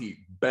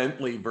Monty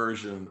Bentley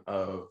version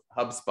of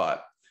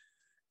HubSpot,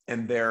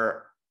 and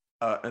they're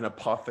an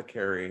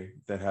apothecary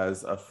that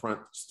has a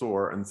front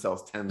store and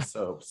sells 10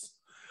 soaps.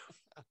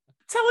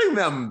 Telling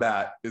them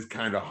that is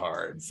kind of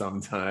hard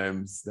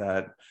sometimes.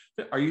 That,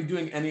 are you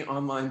doing any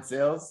online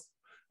sales?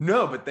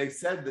 No, but they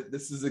said that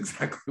this is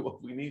exactly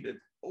what we needed.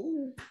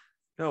 Oh,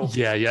 no.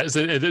 Yeah.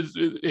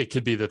 It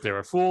could be that they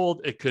were fooled.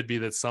 It could be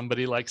that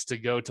somebody likes to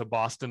go to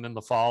Boston in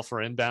the fall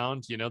for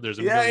inbound. You know, there's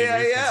a million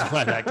reasons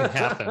why that can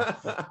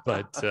happen.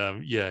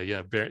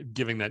 But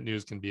giving that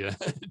news can be a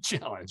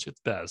challenge at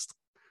best.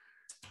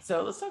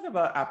 So let's talk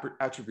about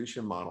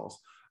attribution models.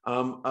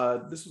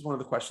 This was one of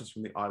the questions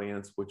from the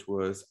audience, which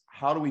was,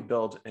 how do we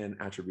build an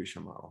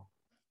attribution model?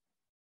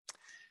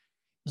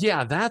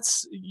 Yeah,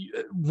 that's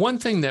one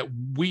thing that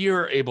we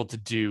are able to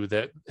do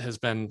that has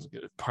been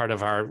part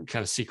of our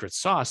kind of secret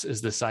sauce,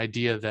 is this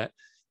idea that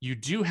you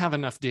do have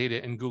enough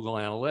data in Google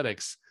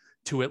Analytics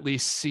to at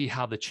least see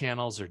how the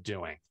channels are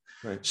doing.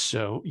 Right.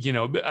 So, you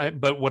know,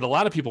 but what a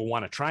lot of people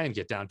want to try and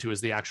get down to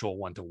is the actual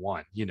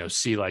one-to-one, you know,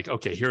 see like,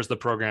 okay, here's the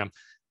program.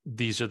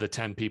 These are the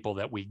 10 people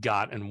that we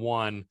got and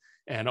won.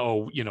 And,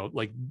 oh, you know,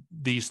 like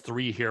these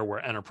 3 here were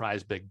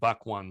enterprise big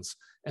buck ones.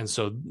 And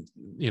so,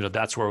 you know,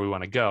 that's where we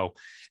want to go.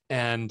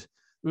 And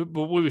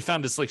what we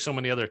found is like so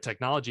many other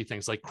technology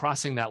things, like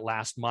crossing that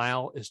last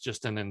mile is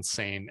just an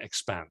insane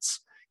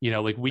expense. You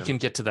know, like we can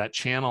get to that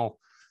channel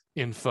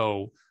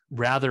info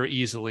rather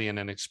easily and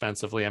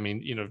inexpensively. I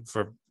mean, you know,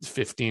 for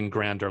 15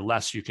 grand or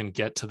less, you can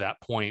get to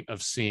that point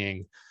of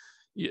seeing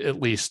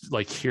at least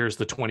like, here's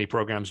the 20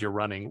 programs you're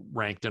running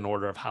ranked in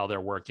order of how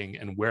they're working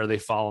and where they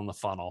fall in the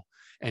funnel.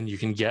 And you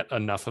can get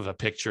enough of a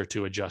picture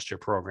to adjust your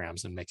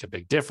programs and make a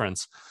big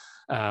difference.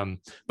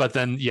 But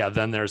then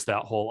there's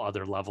that whole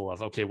other level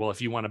of, okay, well,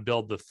 if you want to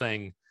build the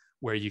thing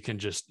where you can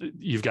just,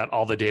 you've got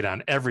all the data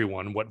on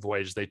everyone, what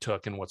voyage they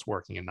took and what's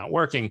working and not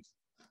working,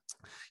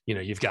 you know,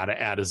 you've got to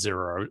add a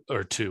 0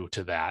 or 2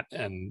 to that.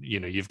 And,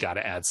 you know, you've got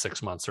to add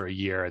 6 months or a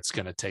year. It's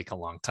going to take a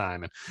long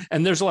time.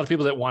 And there's a lot of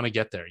people that want to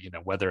get there, you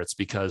know, whether it's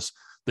because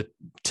the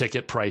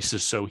ticket price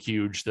is so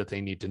huge that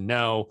they need to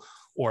know,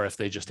 or if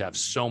they just have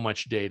so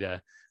much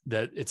data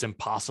that it's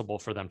impossible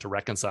for them to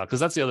reconcile. Because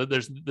that's the other,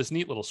 there's this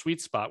neat little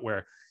sweet spot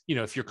where,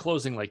 if you're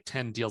closing like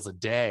 10 deals a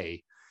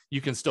day, you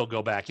can still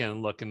go back in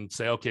and look and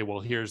say, okay, well,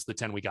 here's the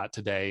 10 we got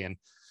today. And,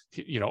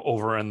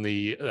 over in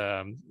the,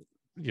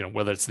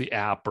 whether it's the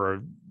app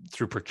or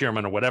through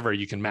procurement or whatever,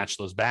 you can match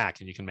those back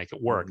and you can make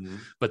it work.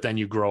 But then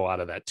you grow out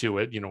of that too.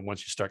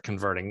 Once you start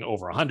converting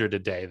over 100 a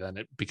day, then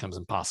it becomes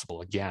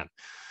impossible again.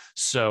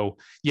 So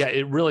yeah,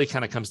 it really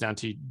kind of comes down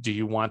to, do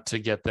you want to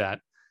get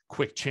that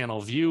quick channel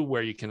view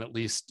where you can at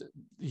least,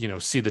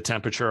 see the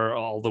temperature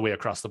all the way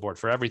across the board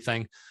for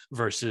everything,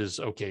 versus,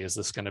 okay, is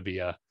this going to be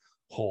a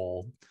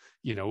whole,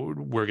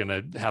 we're going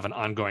to have an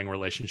ongoing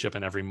relationship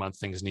and every month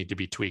things need to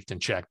be tweaked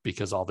and checked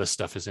because all this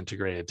stuff is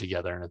integrated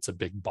together and it's a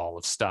big ball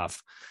of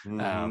stuff.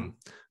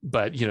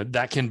 But,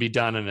 that can be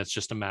done. And it's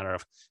just a matter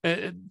of,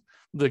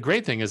 the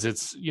great thing is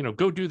it's,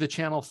 go do the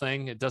channel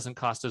thing. It doesn't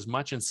cost as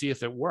much, and see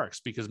if it works,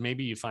 because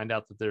maybe you find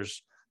out that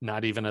there's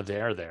not even a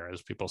there,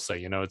 as people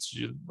say, it's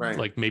right.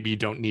 Like, maybe you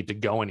don't need to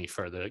go any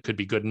further. It could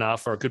be good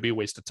enough, or it could be a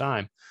waste of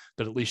time,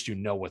 but at least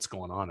what's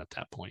going on at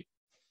that point.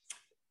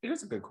 It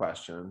is a good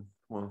question.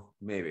 Well,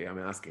 maybe I'm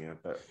asking it,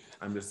 but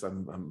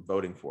I'm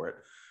voting for it.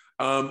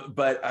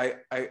 But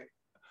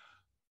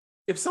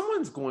if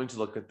someone's going to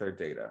look at their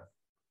data,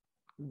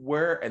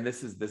 and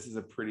this is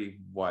a pretty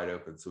wide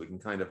open, so we can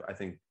kind of, I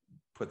think,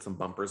 put some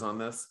bumpers on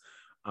this.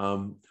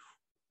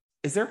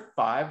 Is there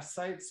 5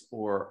 sites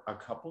or a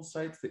couple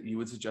sites that you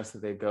would suggest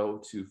that they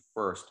go to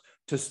first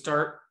to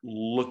start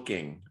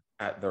looking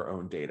at their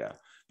own data?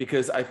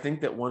 Because I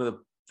think that one of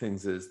the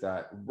things is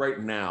that right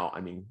now, I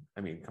mean,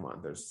 come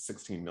on, there's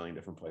 16 million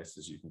different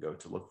places you can go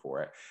to look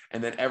for it.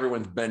 And then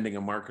everyone's bending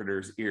a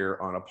marketer's ear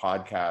on a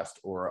podcast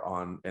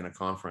or in a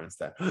conference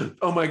that,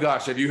 oh my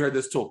gosh, have you heard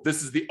this tool?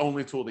 This is the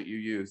only tool that you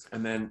use.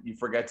 And then you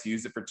forget to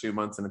use it for 2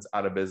 months and it's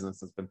out of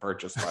business. It's been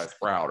purchased by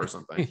Sprout or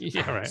something.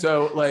 Yeah, right.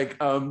 So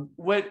like,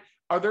 what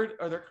are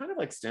there kind of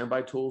like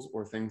standby tools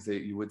or things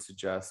that you would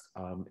suggest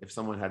if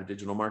someone had a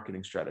digital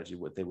marketing strategy,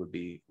 what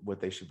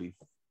they should be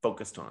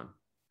focused on?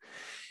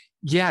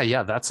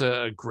 Yeah, that's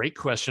a great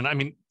question. I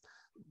mean,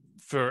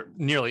 for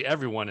nearly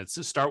everyone, it's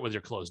to start with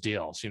your closed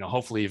deals.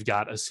 Hopefully you've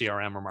got a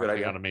CRM or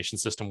marketing automation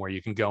system where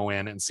you can go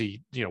in and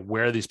see,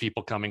 where are these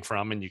people coming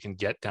from, and you can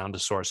get down to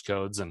source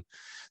codes and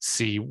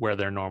see where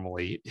they're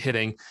normally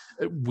hitting.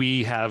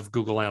 We have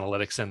Google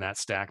Analytics in that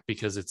stack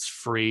because it's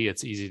free.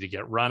 It's easy to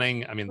get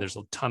running. I mean, there's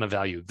a ton of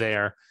value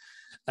there.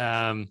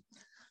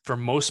 For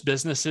most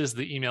businesses,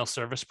 the email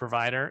service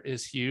provider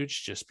is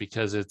huge, just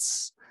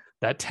because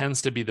that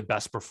tends to be the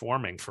best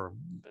performing for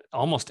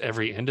almost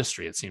every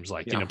industry. It seems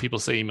like, people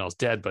say email's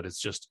dead, but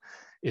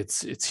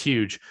it's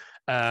huge.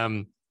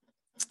 The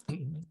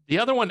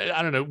other one,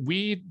 I don't know,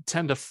 we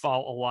tend to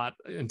fall a lot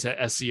into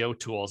SEO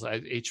tools.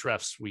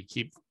 Ahrefs, we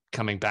keep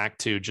coming back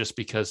to, just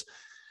because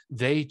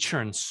they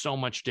churn so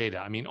much data.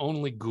 I mean,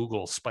 only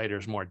Google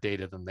spiders more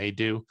data than they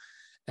do.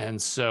 And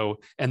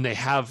they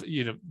have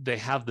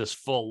this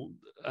full,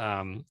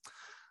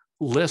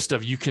 list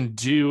of, you can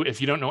do,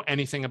 if you don't know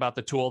anything about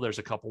the tool, there's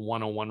a couple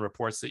 101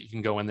 reports that you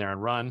can go in there and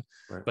run.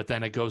 Right. But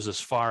then it goes as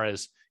far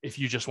as, if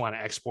you just want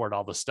to export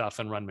all the stuff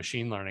and run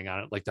machine learning on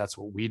it, like that's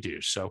what we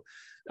do. So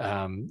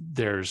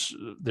there's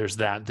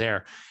that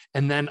there.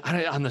 And then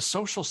on the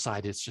social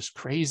side, it's just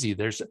crazy.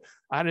 There's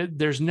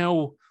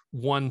no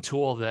one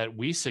tool that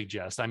we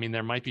suggest. I mean,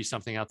 there might be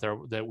something out there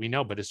that we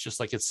know, but it's just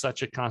like, it's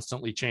such a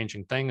constantly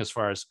changing thing as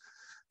far as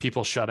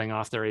people shutting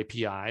off their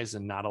APIs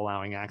and not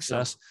allowing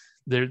access. Yeah.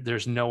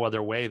 There's no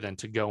other way than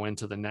to go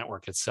into the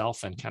network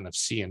itself and kind of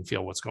see and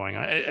feel what's going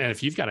on. And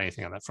if you've got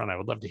anything on that front, I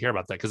would love to hear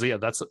about that, because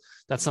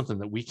that's something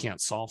that we can't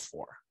solve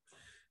for.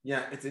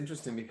 Yeah, it's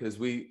interesting because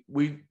we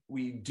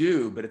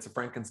do, but it's a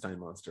Frankenstein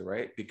monster,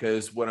 right?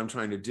 Because what I'm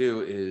trying to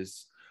do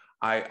is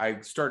I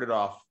started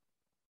off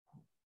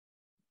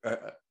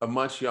a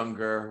much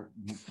younger,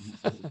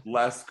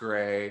 less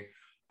gray,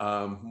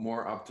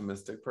 more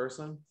optimistic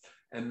person.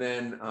 And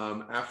then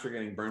after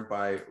getting burnt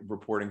by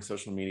reporting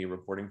social media,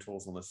 reporting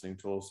tools and listening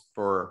tools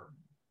for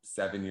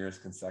 7 years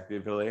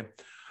consecutively,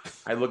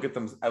 I look at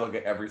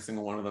every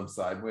single one of them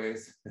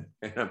sideways,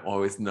 and I'm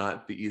always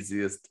not the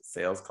easiest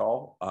sales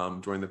call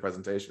during the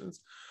presentations.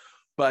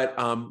 But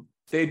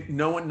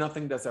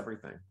nothing does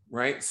everything,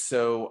 right?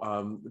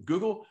 So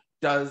Google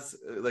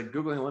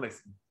Analytics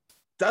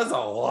does a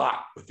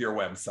lot with your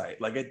website.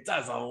 Like, it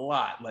does a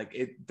lot. Like,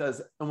 it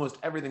does almost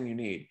everything you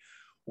need.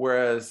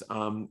 Whereas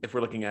if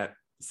we're looking at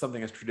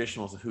something as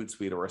traditional as a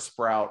Hootsuite or a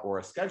Sprout or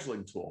a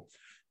scheduling tool,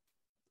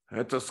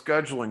 it's a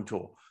scheduling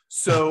tool.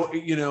 So,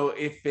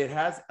 if it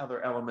has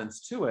other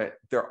elements to it,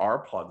 there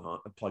are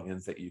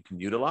plugins that you can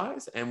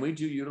utilize. And we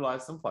do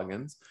utilize some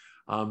plugins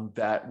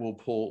that will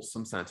pull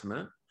some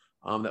sentiment,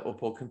 that will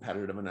pull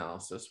competitive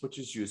analysis, which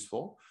is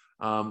useful.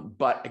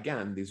 But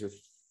again, these are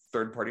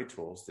third-party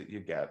tools that you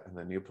get, and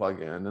then you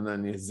plug in, and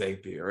then you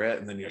Zapier it,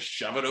 and then you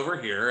shove it over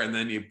here, and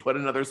then you put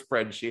another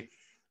spreadsheet.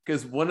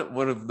 Because one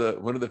of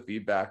the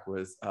feedback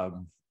was,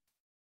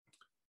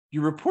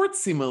 your reports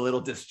seem a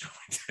little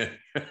disjointed.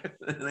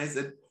 And I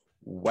said,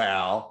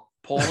 well,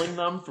 pulling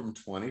them from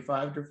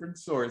 25 different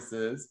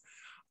sources,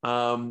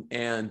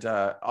 And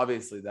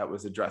obviously that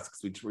was addressed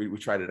because we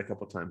tried it a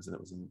couple of times and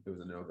it was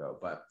a no-go.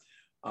 But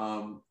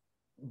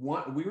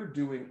we were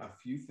doing a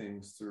few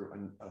things through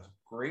a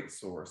great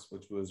source,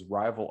 which was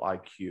Rival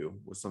IQ,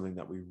 was something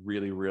that we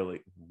really,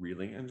 really,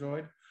 really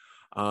enjoyed.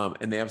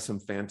 And they have some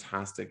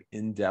fantastic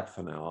in-depth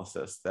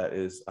analysis that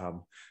is,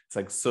 it's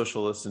like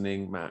social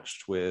listening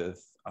matched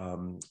with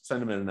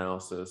sentiment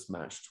analysis,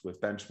 matched with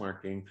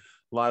benchmarking,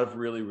 a lot of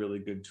really, really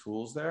good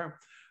tools there.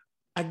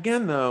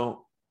 Again,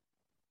 though,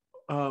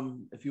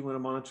 if you want to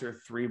monitor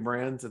 3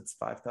 brands, it's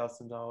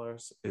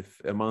 $5,000.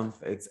 If a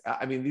month,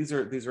 these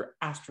are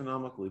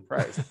astronomically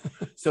priced.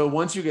 So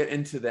once you get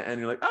into the end,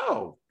 you're like,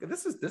 oh,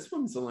 this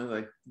one's only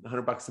like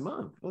 $100 a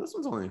month. Well, this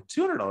one's only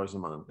 $200 a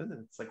month. And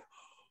then it's like,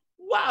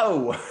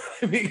 wow.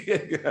 I mean,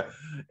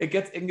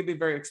 it can be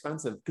very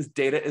expensive because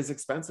data is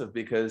expensive,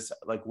 because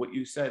like what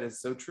you said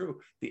is so true.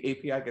 The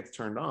API gets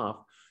turned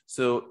off.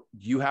 So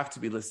you have to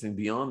be listening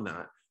beyond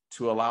that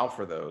to allow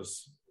for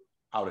those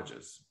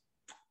outages.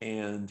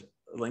 And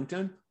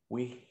LinkedIn,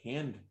 we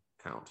hand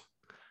count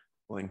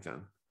LinkedIn.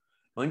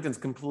 LinkedIn's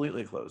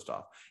completely closed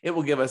off. It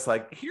will give us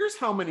like, here's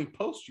how many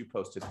posts you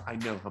posted. I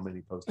know how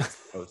many posts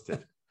you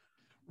posted.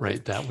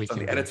 Right, that we on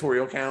can the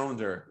editorial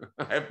calendar.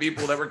 I have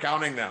people that were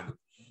counting them.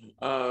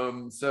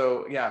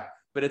 So yeah,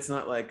 but it's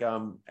not like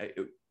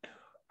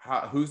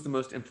who's the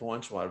most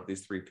influential out of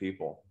these 3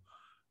 people?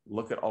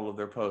 Look at all of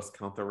their posts,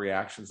 count their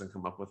reactions, and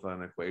come up with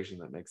an equation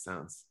that makes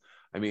sense.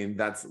 I mean,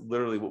 that's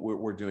literally what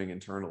we're doing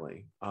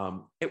internally.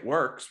 It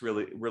works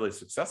really, really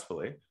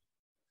successfully.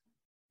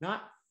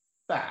 Not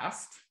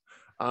fast.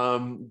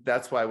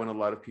 That's why when a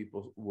lot of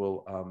people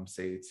will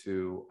say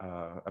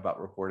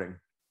about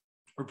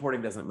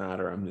reporting doesn't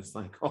matter. I'm just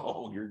like,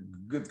 oh, your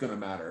good's going to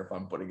matter if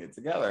I'm putting it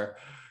together,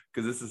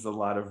 because this is a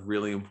lot of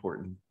really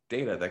important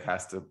data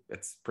that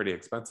it's pretty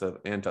expensive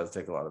and does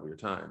take a lot of your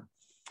time.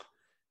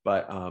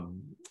 But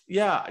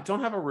yeah, I don't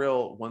have a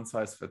real one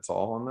size fits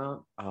all on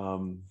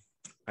that.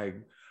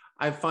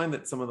 I find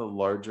that some of the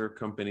larger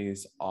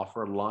companies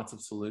offer lots of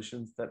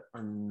solutions that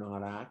are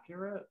not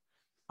accurate.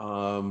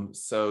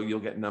 So you'll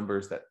get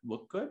numbers that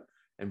look good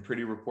and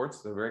pretty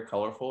reports. They're very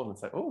colorful. And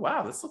it's like, oh,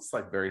 wow, this looks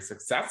like very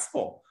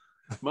successful.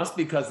 Must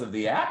be because of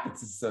the app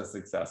it's so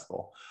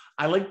successful.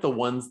 I like the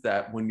ones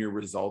that when your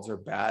results are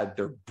bad,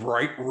 they're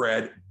bright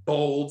red,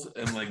 bold,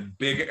 and like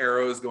big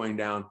arrows going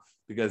down,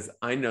 because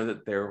I know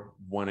that they're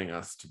wanting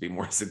us to be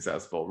more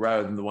successful,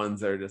 rather than the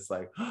ones that are just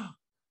like, oh,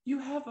 you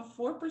have a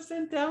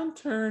 4%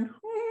 downturn.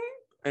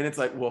 And it's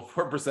like, well,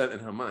 4% in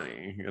how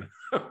many? You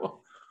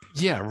know?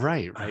 Yeah,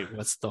 right.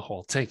 What's the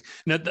whole take?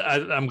 No,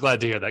 I'm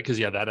glad to hear that, because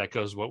yeah, that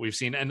echoes what we've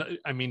seen. And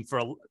I mean,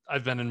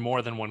 I've been in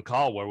more than one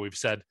call where we've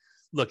said,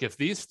 look, if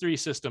these 3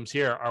 systems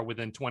here are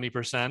within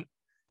 20%,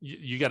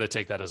 you got to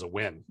take that as a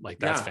win. Like,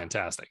 that's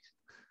fantastic.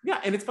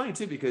 Yeah. And it's funny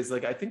too, because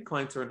like, I think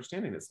clients are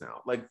understanding this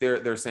now. Like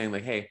they're saying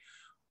like, hey,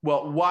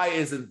 well, why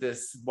isn't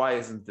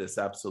this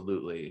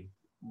absolutely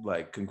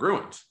like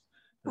congruent?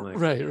 Like,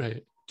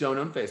 right. Don't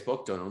own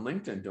Facebook, don't own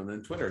LinkedIn, don't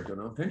own Twitter, don't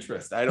own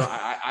Pinterest.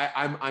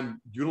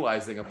 I'm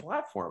utilizing a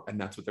platform,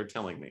 and that's what they're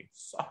telling me.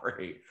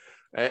 Sorry.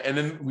 And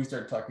then we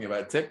start talking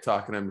about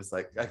TikTok, and I'm just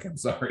like, I'm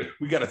sorry.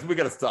 We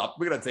gotta stop.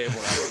 We gotta table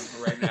that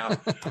right now.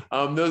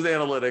 Those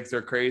analytics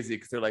are crazy,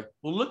 because they're like,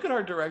 well, look at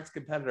our direct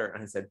competitor.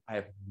 And I said, I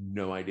have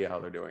no idea how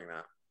they're doing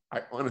that.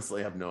 I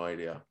honestly have no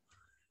idea.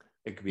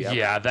 It could be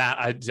that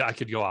I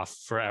could go off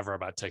forever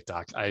about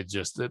TikTok.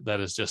 That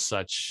is just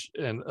such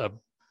a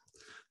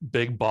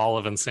big ball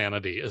of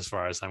insanity as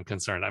far as I'm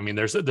concerned. I mean,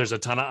 there's a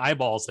ton of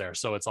eyeballs there,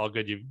 so it's all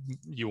good.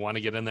 You want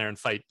to get in there and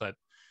fight, but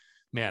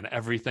man,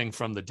 everything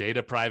from the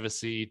data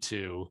privacy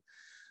to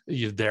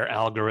their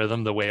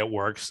algorithm, the way it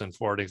works and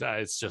forwarding,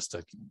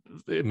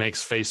 it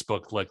makes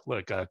Facebook look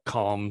like a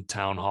calm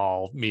town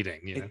hall meeting.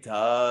 It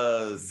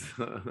does.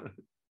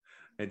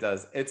 It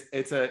does.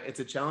 It's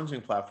a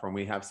challenging platform.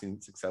 We have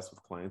seen success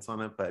with clients on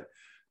it, but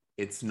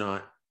it's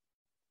not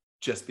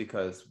just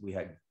because we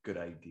had good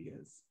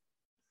ideas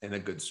and a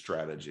good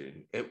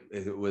strategy.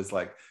 It was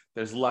like,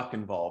 there's luck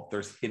involved.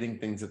 There's hitting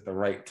things at the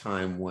right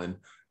time when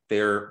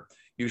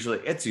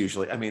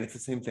it's the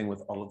same thing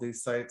with all of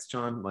these sites,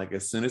 John. Like,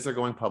 as soon as they're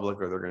going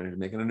public or they're going to be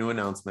making a new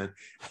announcement,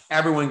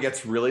 everyone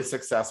gets really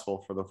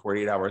successful for the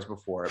 48 hours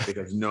before it,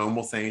 because no one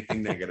will say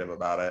anything negative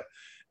about it.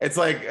 It's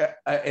like,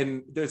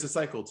 and there's a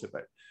cycle to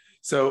it.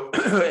 So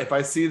if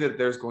I see that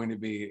there's going to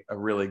be a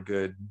really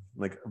good,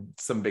 like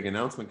some big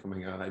announcement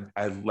coming out,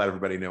 I let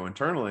everybody know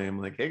internally. I'm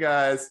like, hey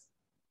guys,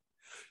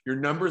 your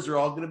numbers are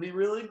all going to be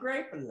really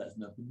great, but it has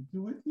nothing to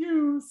do with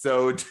you.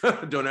 So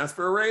don't ask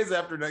for a raise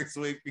after next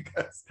week,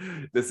 because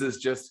this is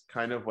just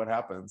kind of what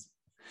happens.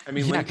 I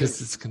mean, yeah,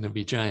 because it's going to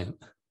be giant.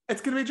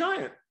 It's going to be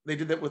giant. They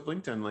did that with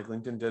LinkedIn. Like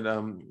LinkedIn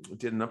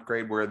did an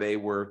upgrade where they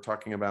were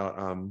talking about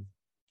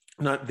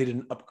they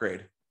didn't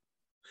upgrade.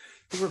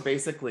 They were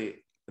basically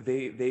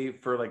they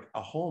for like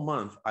a whole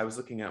month. I was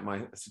looking at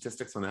my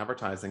statistics on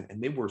advertising,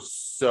 and they were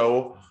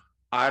so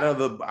out of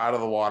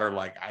the water.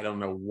 Like, I don't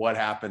know what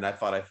happened. I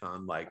thought I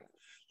found like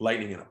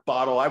lightning in a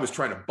bottle. I was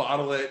trying to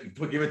bottle it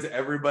and give it to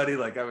everybody.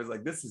 Like, I was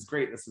like, this is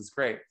great.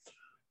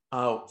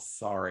 Oh,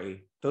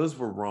 sorry. Those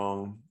were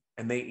wrong.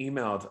 And they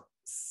emailed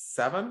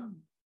 7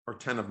 or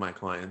 10 of my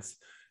clients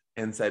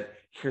and said,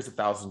 here's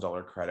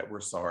 $1,000 credit. We're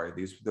sorry.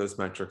 Those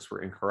metrics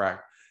were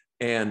incorrect.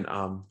 And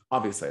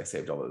obviously I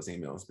saved all those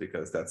emails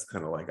because that's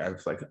kind of like, I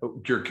was like,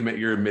 oh, you're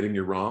admitting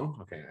you're wrong.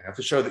 Okay. I have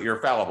to show that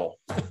you're fallible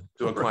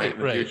to a client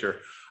in the future,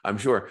 I'm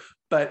sure.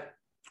 But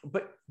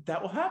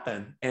that will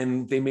happen.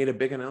 And they made a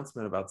big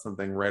announcement about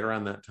something right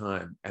around that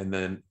time. And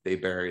then they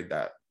buried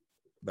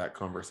that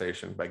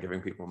conversation by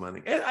giving people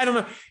money. And I don't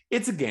know.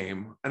 It's a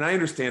game. And I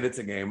understand it's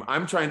a game. I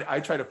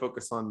try to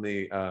focus on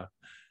the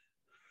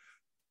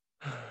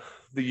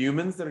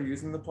humans that are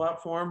using the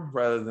platform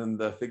rather than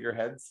the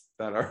figureheads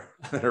that are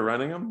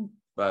running them.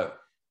 But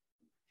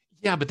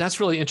that's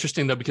really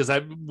interesting though, because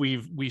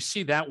we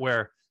see that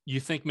where you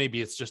think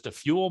maybe it's just a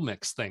fuel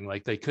mix thing,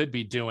 like they could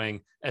be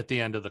doing at the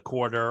end of the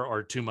quarter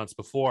or 2 months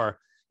before,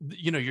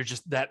 you're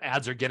just, that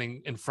ads are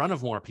getting in front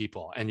of more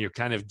people and you're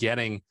kind of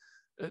getting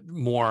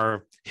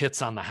more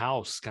hits on the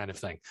house kind of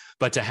thing.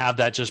 But to have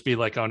that just be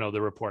like, oh no,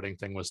 the reporting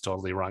thing was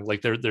totally wrong.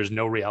 Like there's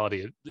no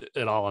reality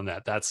at all in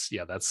that. That's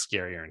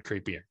scarier and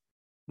creepier.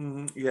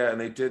 Mm-hmm. Yeah.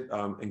 And they did,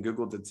 and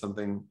Google did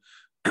something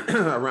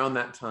around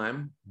that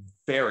time,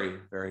 very,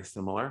 very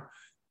similar.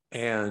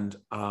 And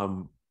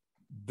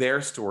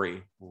their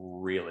story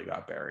really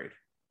got buried.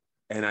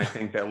 And I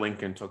think that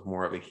LinkedIn took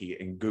more of a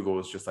heat and Google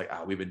was just like,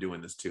 we've been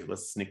doing this too.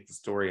 Let's sneak the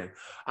story in.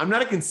 I'm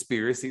not a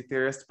conspiracy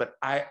theorist, but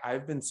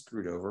I've been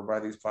screwed over by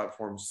these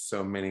platforms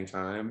so many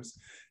times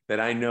that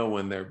I know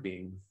when they're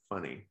being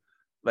funny.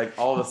 Like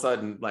all of a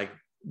sudden, like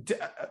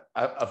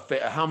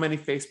how many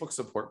Facebook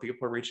support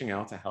people are reaching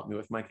out to help me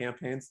with my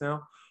campaigns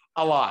now?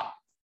 A lot.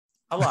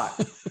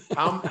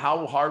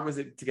 How hard was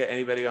it to get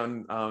anybody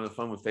on the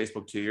phone with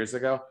Facebook 2 years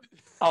ago?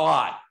 A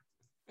lot.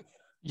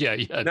 Yeah.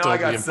 Now totally I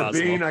got impossible.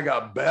 Sabine, I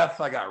got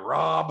Beth, I got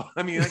Rob.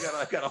 I mean,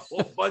 I got a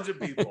whole bunch of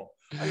people.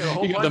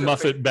 The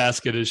Muffet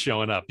basket is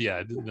showing up.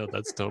 Yeah, no,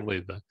 that's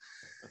totally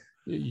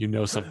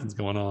something's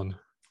going on.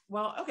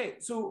 Well, okay.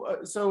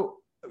 So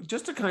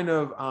just to kind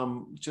of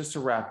just to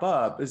wrap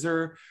up, is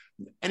there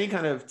any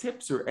kind of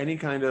tips or any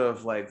kind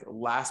of like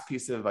last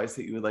piece of advice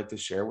that you would like to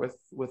share with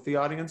the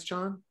audience,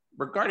 John,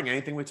 regarding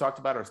anything we talked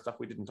about or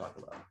stuff we didn't talk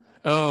about?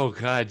 Oh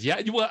God,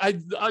 yeah. Well,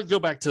 I'll go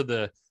back to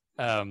the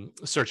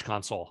Search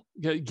Console.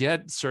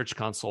 Get Search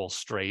Console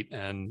straight,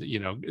 and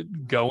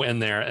go in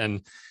there.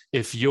 And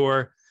if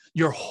your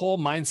whole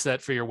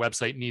mindset for your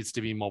website needs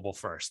to be mobile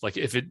first, like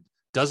if it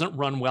doesn't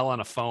run well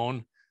on a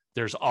phone,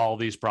 there's all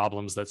these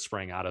problems that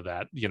spring out of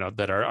that,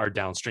 that are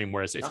downstream.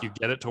 Whereas if you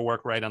get it to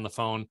work right on the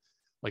phone,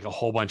 like a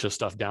whole bunch of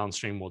stuff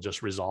downstream will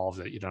just resolve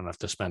that you don't have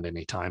to spend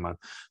any time on.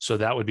 So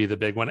that would be the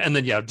big one. And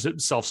then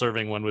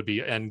self-serving one would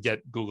be, and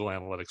get Google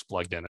Analytics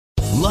plugged in.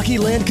 Lucky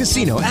Land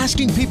Casino,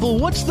 asking people,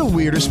 what's the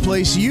weirdest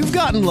place you've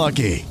gotten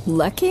lucky?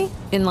 Lucky?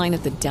 In line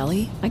at the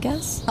deli, I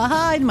guess?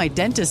 Aha, in my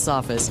dentist's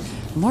office.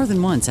 More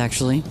than once,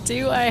 actually.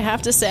 Do I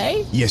have to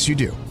say? Yes, you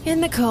do. In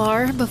the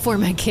car before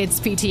my kids'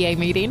 PTA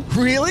meeting.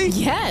 Really?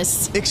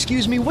 Yes.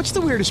 Excuse me, what's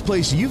the weirdest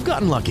place you've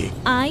gotten lucky?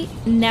 I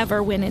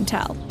never win and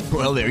tell.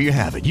 Well, there you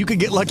have it. You can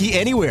get lucky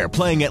anywhere,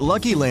 playing at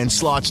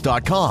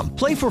LuckyLandSlots.com.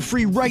 Play for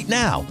free right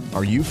now.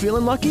 Are you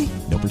feeling lucky?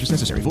 No purchase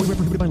necessary. Void where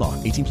prohibited by law.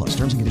 18+.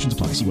 Terms and conditions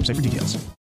apply. See website for details.